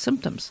flu-like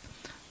symptoms,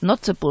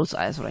 not the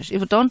bullseye rash.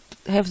 If you don't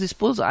have this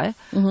bullseye,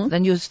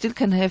 then you still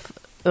can have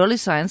early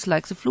signs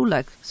like the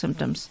flu-like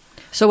symptoms.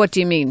 So what do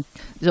you mean?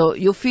 So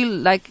you feel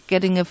like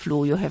getting a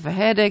flu. You have a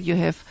headache, you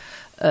have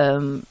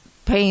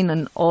pain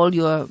in all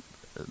your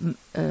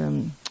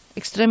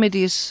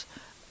extremities.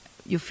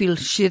 You feel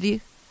shitty,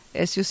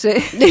 as you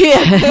say.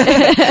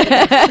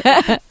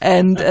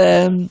 And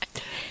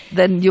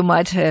then you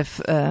might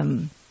have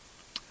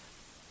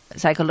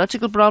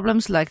psychological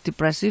problems like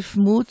depressive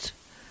mood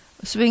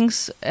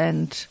swings,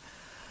 and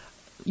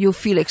you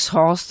feel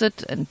exhausted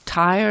and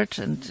tired,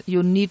 and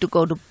you need to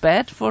go to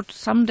bed for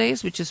some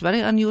days, which is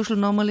very unusual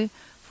normally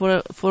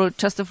for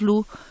just a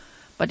flu.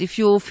 But if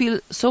you feel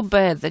so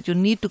bad that you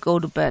need to go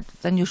to bed,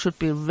 then you should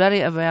be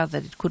very aware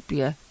that it could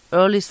be an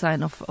early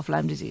sign of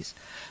Lyme disease.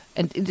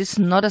 And it is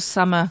not a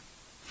summer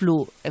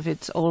flu, if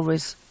it's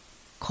always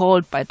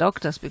called by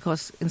doctors,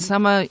 because in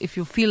summer, if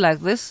you feel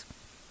like this,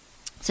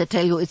 they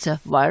tell you it's a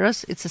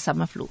virus, it's a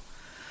summer flu.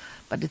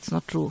 But it's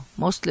not true.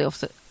 Mostly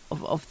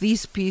of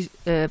these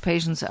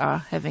patients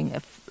are having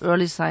an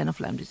early sign of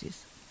Lyme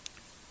disease.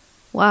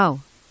 Wow.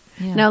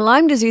 Yeah. Now,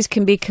 Lyme disease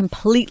can be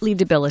completely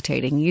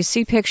debilitating. You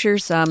see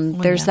pictures,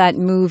 there's that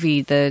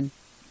movie, the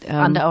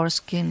Under Our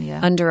Skin,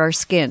 yeah. Under Our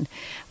Skin,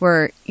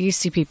 where you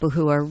see people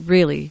who are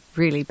really,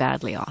 really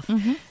badly off.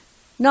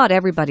 Not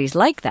everybody's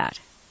like that.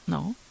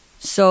 No.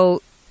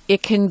 So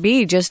it can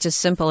be just as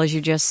simple as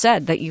you just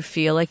said, that you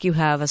feel like you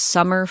have a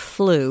summer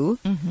flu,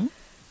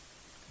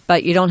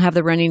 but you don't have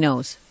the runny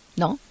nose.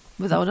 No,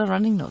 without a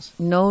running nose.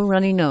 No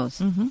runny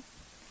nose.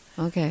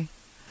 Okay.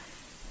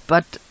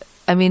 But,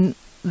 I mean,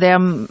 there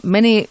are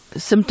many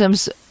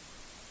symptoms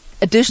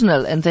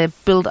additional, and they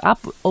build up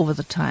over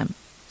the time.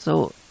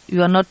 So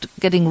you are not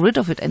getting rid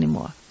of it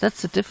anymore.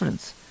 That's the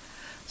difference.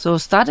 So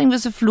starting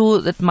with the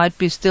flu, that might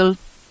be still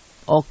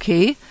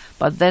okay,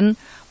 but then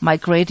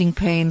migrating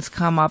pains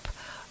come up,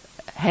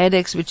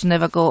 headaches which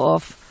never go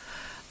off.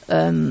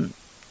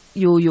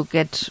 You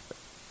get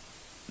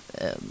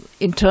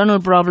internal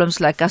problems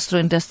like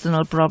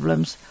gastrointestinal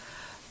problems.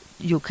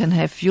 You can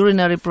have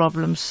urinary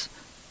problems,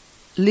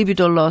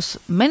 libido loss.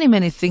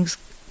 Many things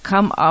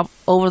come up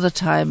over the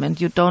time, and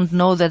you don't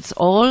know that's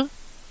all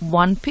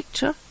one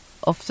picture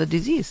of the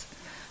disease.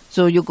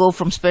 So you go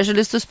from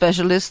specialist to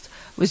specialist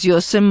with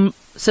your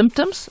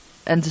symptoms,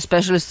 and the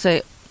specialists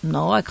say,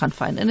 no, I can't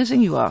find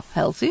anything, you are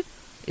healthy,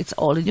 it's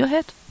all in your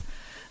head.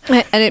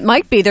 And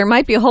there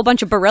might be a whole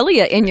bunch of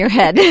Borrelia in your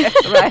head.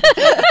 Right.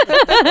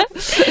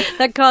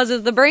 That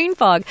causes the brain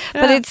fog.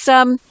 Yeah. But it's,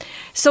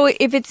 so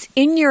if it's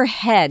in your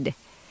head,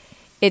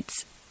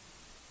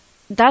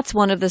 that's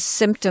one of the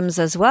symptoms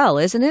as well,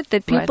 isn't it?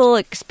 That people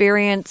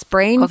experience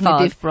brain fog.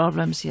 Cognitive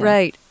problems, yeah.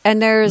 Right. And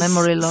there's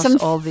memory loss,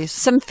 all this.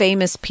 Some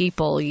famous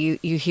people you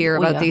hear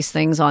about these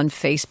things on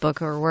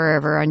Facebook or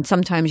wherever, and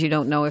sometimes you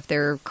don't know if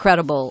they're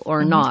credible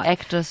or not.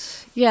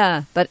 Actors.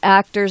 Yeah, but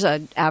actors,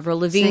 Avril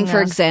Lavigne, Singers,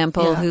 for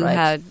example,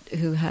 yeah,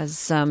 who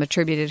has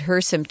attributed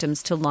her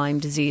symptoms to Lyme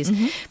disease.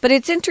 But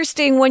it's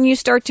interesting when you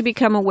start to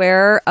become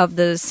aware of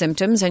the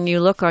symptoms and you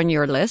look on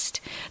your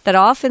list that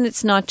often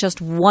it's not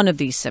just one of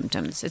these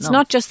symptoms. It's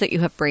not just that you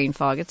have brain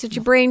fog. It's that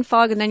you brain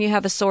fog and then you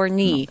have a sore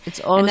knee. No, it's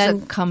always a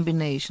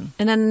combination.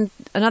 And then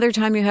another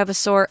time you have a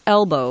sore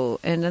elbow,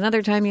 and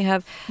another time you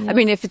have... I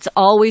mean, if it's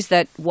always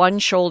that one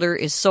shoulder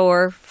is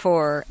sore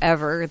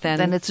forever,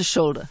 then it's a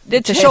shoulder.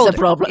 It's a shoulder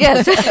problem.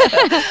 Yes.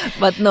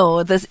 But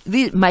no,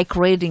 the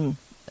migrating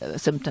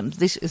symptoms,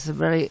 this is a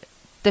very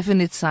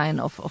definite sign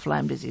of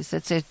Lyme disease.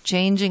 It's a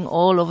changing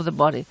all over the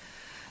body.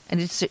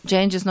 And it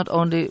changes not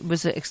only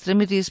with the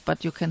extremities,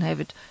 but you can have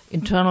it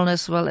internal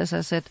as well, as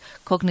I said,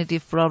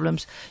 cognitive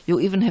problems. You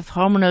even have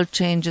hormonal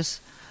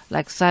changes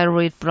like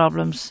thyroid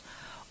problems,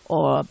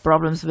 or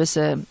problems with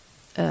the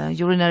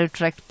urinary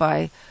tract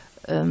by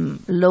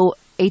low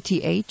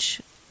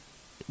ATH,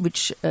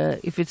 which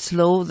if it's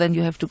low, then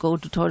you have to go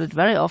to toilet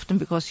very often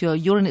because your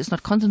urine is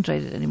not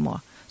concentrated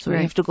anymore. So you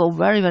have to go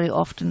very, very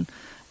often,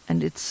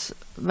 and it's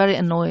very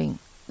annoying,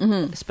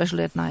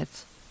 especially at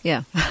nights.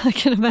 Yeah, I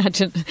can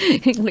imagine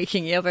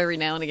waking you up every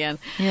now and again.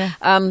 Yeah.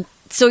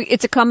 So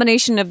it's a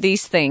combination of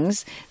these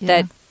things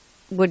that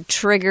would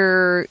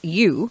trigger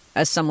you,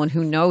 as someone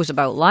who knows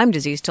about Lyme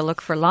disease, to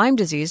look for Lyme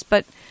disease.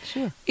 But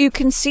you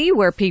can see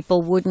where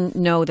people wouldn't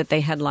know that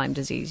they had Lyme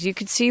disease. You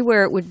could see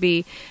where it would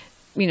be,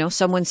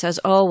 someone says,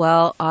 oh,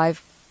 well,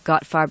 I've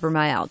got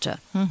fibromyalgia.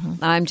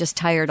 I'm just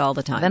tired all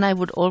the time. Then I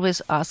would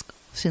always ask,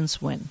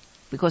 since when?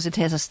 Because it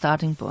has a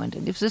starting point.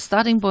 And if the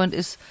starting point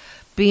is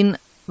been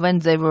when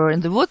they were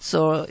in the woods,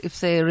 or if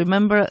they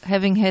remember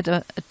having had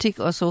a tick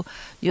or so.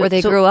 Or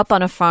they grew up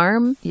on a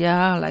farm?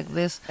 Yeah, like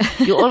this.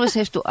 You always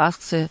have to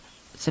ask the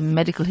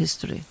medical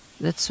history.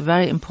 That's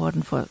very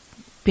important for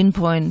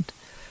pinpointing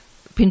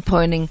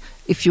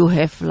if you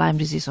have Lyme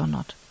disease or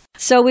not.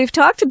 So we've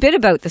talked a bit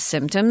about the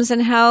symptoms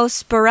and how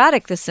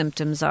sporadic the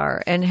symptoms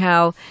are and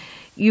how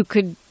you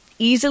could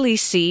easily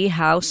see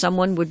how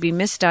someone would be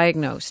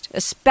misdiagnosed,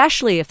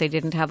 especially if they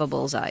didn't have a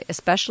bullseye,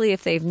 especially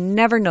if they've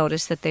never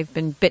noticed that they've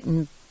been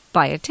bitten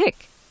by a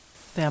tick.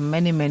 There are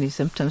many, many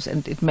symptoms,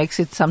 and it makes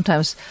it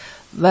sometimes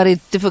very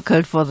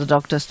difficult for the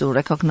doctors to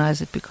recognize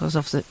it because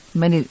of the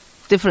many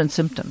different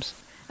symptoms.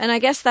 And I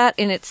guess that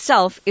in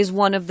itself is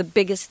one of the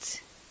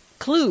biggest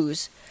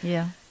clues,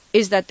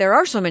 is that there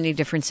are so many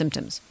different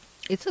symptoms.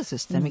 It's a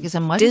systemic, it's a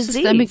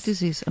multisystemic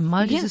disease, a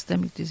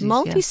multisystemic disease.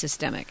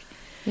 Multisystemic.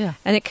 Yeah.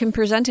 And it can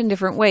present in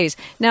different ways.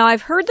 Now,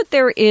 I've heard that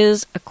there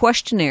is a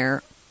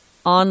questionnaire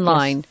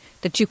online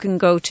that you can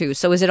go to.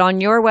 So is it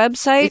on your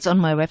website? It's on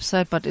my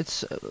website, but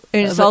it's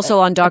also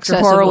on Dr.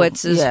 accessible.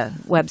 Horowitz's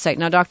website.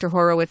 Now, Dr.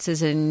 Horowitz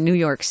is in New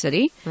York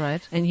City.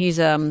 Right. And he's,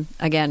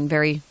 again,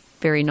 very,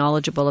 very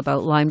knowledgeable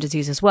about Lyme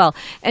disease as well.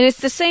 And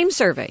it's the same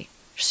survey.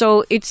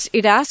 So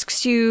it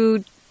asks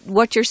you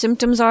what your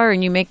symptoms are,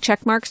 and you make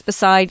check marks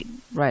beside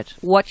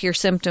what your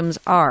symptoms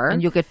are.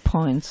 And you get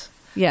points.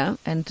 Yeah.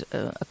 And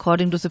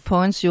according to the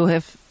points, you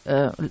have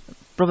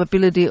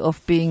probability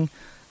of being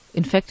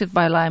infected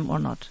by Lyme or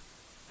not,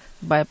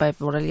 by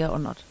Borrelia or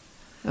not.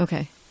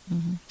 Okay.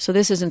 Mm-hmm. So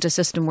this isn't a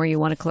system where you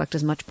want to collect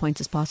as much points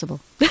as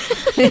possible.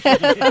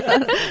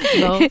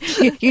 No.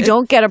 You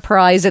don't get a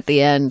prize at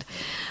the end,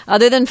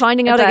 other than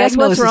finding out, I guess,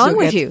 what's wrong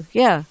with you.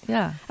 Yeah.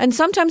 Yeah. And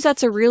sometimes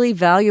that's a really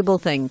valuable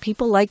thing.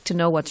 People like to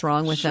know what's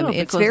wrong with them.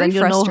 It's very then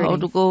you frustrating. know how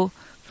to go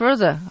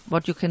further,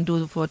 what you can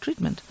do for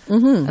treatment.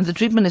 Mm-hmm. And the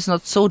treatment is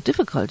not so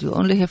difficult. You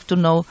only have to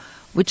know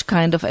which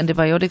kind of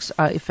antibiotics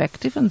are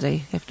effective, and they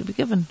have to be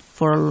given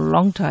for a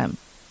long time,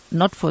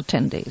 not for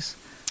 10 days.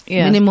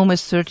 Yeah. Minimum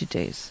is 30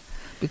 days,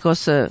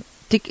 because the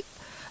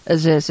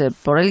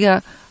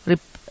Borrelia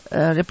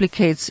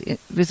replicates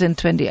within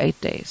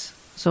 28 days.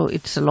 So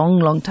it's a long,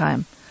 long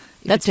time.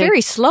 That's very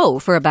slow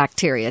for a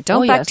bacteria.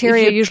 Don't yes.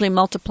 bacteria usually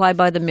multiply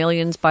by the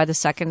millions by the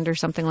second or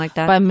something like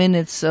that? By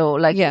minutes. So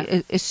like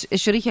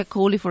Escherichia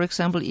coli, for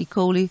example, E.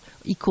 coli,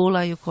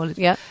 you call it.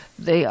 Yeah.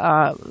 They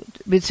are,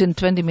 within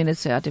 20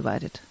 minutes they are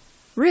divided.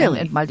 Really?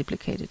 And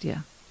multiplicated, yeah.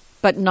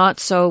 But not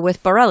so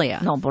with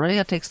Borrelia? No,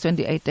 Borrelia takes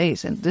 28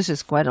 days, and this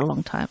is quite a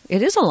long time.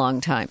 It is a long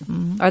time.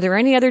 Mm-hmm. Are there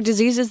any other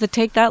diseases that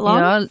take that long?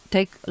 Yeah,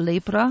 take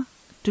lepra,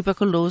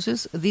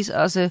 tuberculosis. These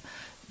are the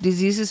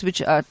diseases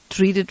which are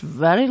treated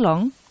very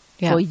long,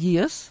 for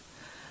years.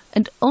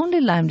 And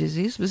only Lyme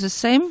disease, with the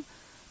same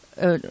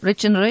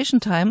regeneration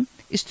time,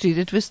 is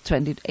treated with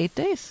 28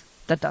 days.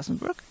 That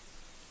doesn't work.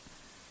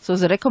 So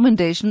the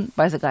recommendation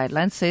by the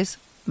guidelines says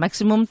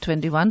maximum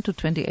 21 to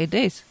 28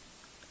 days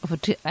of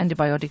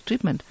antibiotic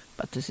treatment.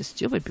 But this is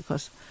stupid,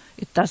 because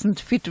it doesn't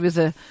fit with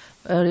the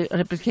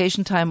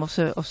replication time of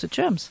the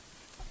germs.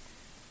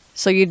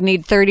 So you'd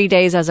need 30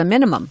 days as a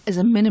minimum? As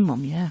a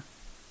minimum, yeah.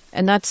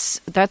 And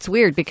that's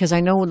weird, because I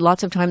know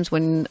lots of times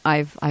when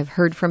I've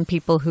heard from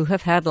people who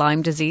have had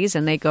Lyme disease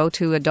and they go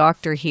to a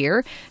doctor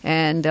here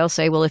and they'll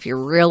say, well, if you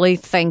really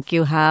think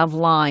you have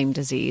Lyme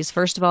disease,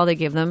 first of all, they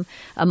give them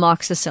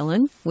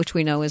amoxicillin, which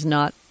we know is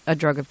not a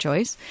drug of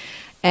choice.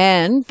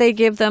 And they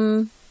give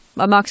them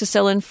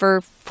amoxicillin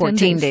for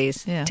 14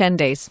 days. Yeah. 10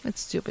 days.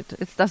 It's stupid.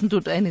 It doesn't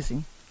do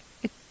anything.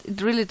 It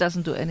really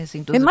doesn't do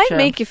anything to the It might germ.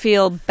 make you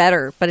feel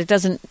better, but it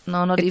doesn't.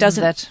 No, not it even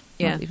doesn't, that.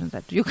 Yeah. Not even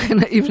that. You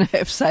can even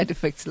have side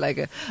effects like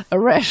a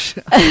rash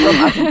from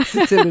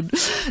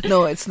amoxicillin.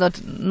 No, it's not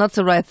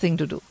the right thing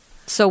to do.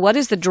 So what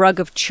is the drug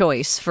of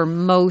choice for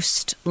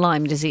most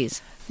Lyme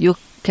disease? You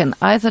can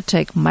either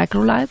take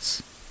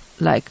microlides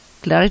like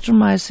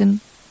clarithromycin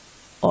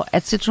or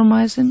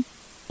azithromycin,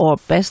 or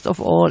best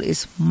of all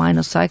is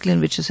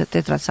minocycline, which is a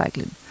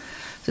tetracycline.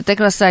 The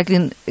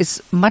tetracycline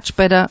is much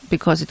better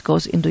because it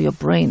goes into your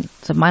brain.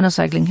 The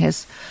minocycline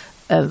has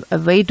a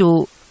way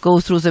to go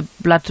through the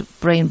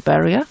blood-brain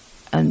barrier,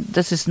 and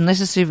this is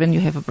necessary when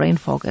you have a brain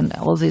fog and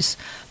all these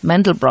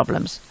mental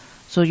problems.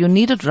 So you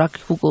need a drug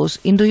who goes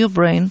into your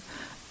brain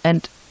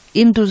and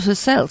into the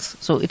cells.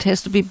 So it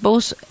has to be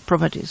both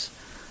properties,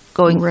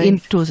 going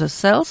into the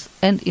cells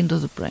and into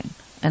the brain.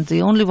 And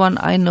the only one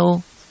I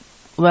know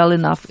well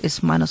enough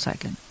is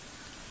minocycline.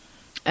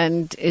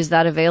 And is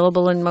that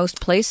available in most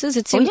places?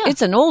 It seems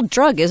it's an old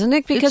drug, isn't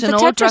it? Because it's an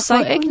the old drug for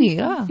tetracycline, acne,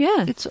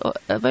 yeah. It's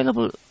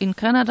available in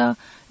Canada.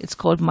 It's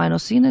called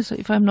Minocine,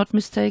 if I'm not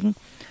mistaken.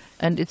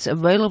 And it's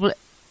available,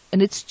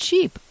 and it's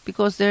cheap,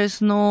 because there is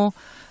no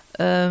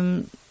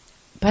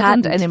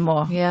patent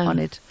anymore on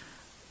it.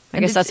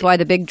 I guess that's why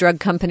the big drug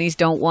companies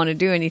don't want to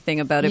do anything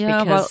about it,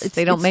 because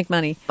they don't make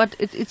money. But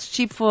it's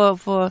cheap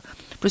for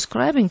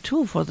prescribing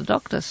too, for the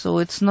doctors, so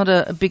it's not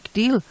a big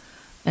deal.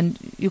 And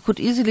you could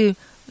easily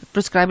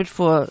prescribe it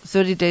for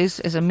 30 days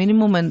as a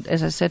minimum, and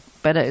as I said,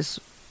 better is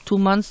 2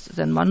 months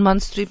than 1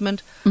 month's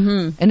treatment.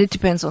 Mm-hmm. And it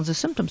depends on the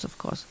symptoms, of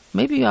course.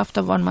 Maybe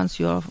after 1 month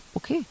you're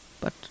okay,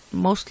 but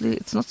mostly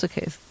it's not the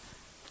case.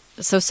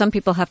 So some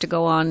people have to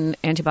go on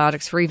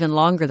antibiotics for even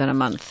longer than a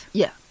month.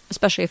 Yeah.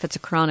 Especially if it's a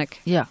chronic.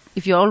 Yeah.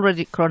 If you're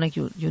already chronic,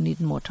 you need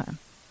more time.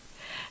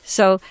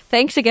 So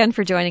thanks again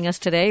for joining us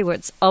today.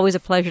 It's always a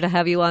pleasure to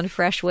have you on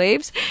Fresh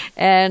Waves.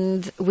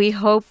 And we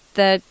hope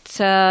that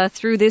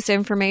through this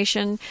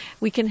information,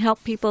 we can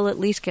help people at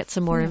least get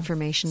some more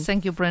information.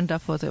 Thank you, Brenda,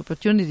 for the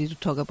opportunity to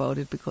talk about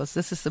it, because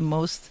this is the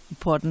most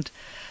important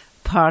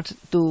part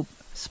to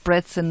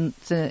spread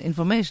the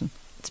information.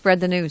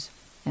 Spread the news.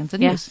 And the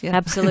news, yeah.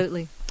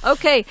 Absolutely.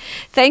 Okay,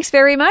 thanks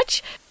very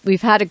much.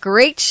 We've had a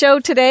great show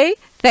today.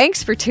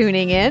 Thanks for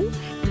tuning in.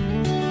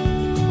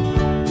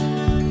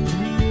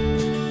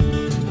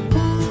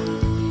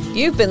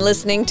 You've been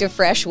listening to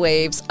Fresh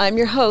Waves. I'm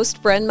your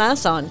host, Brenda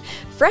Masson.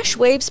 Fresh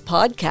Waves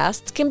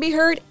podcasts can be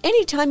heard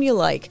anytime you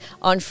like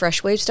on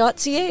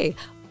freshwaves.ca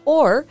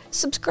or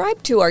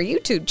subscribe to our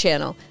YouTube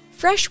channel,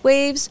 Fresh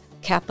Waves,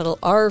 capital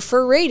R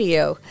for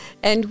radio.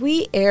 And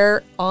we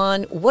air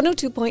on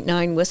 102.9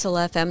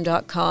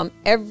 whistlefm.com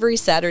every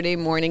Saturday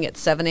morning at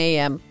 7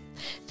 a.m.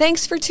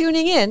 Thanks for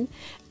tuning in,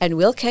 and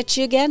we'll catch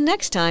you again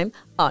next time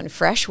on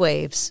Fresh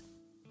Waves.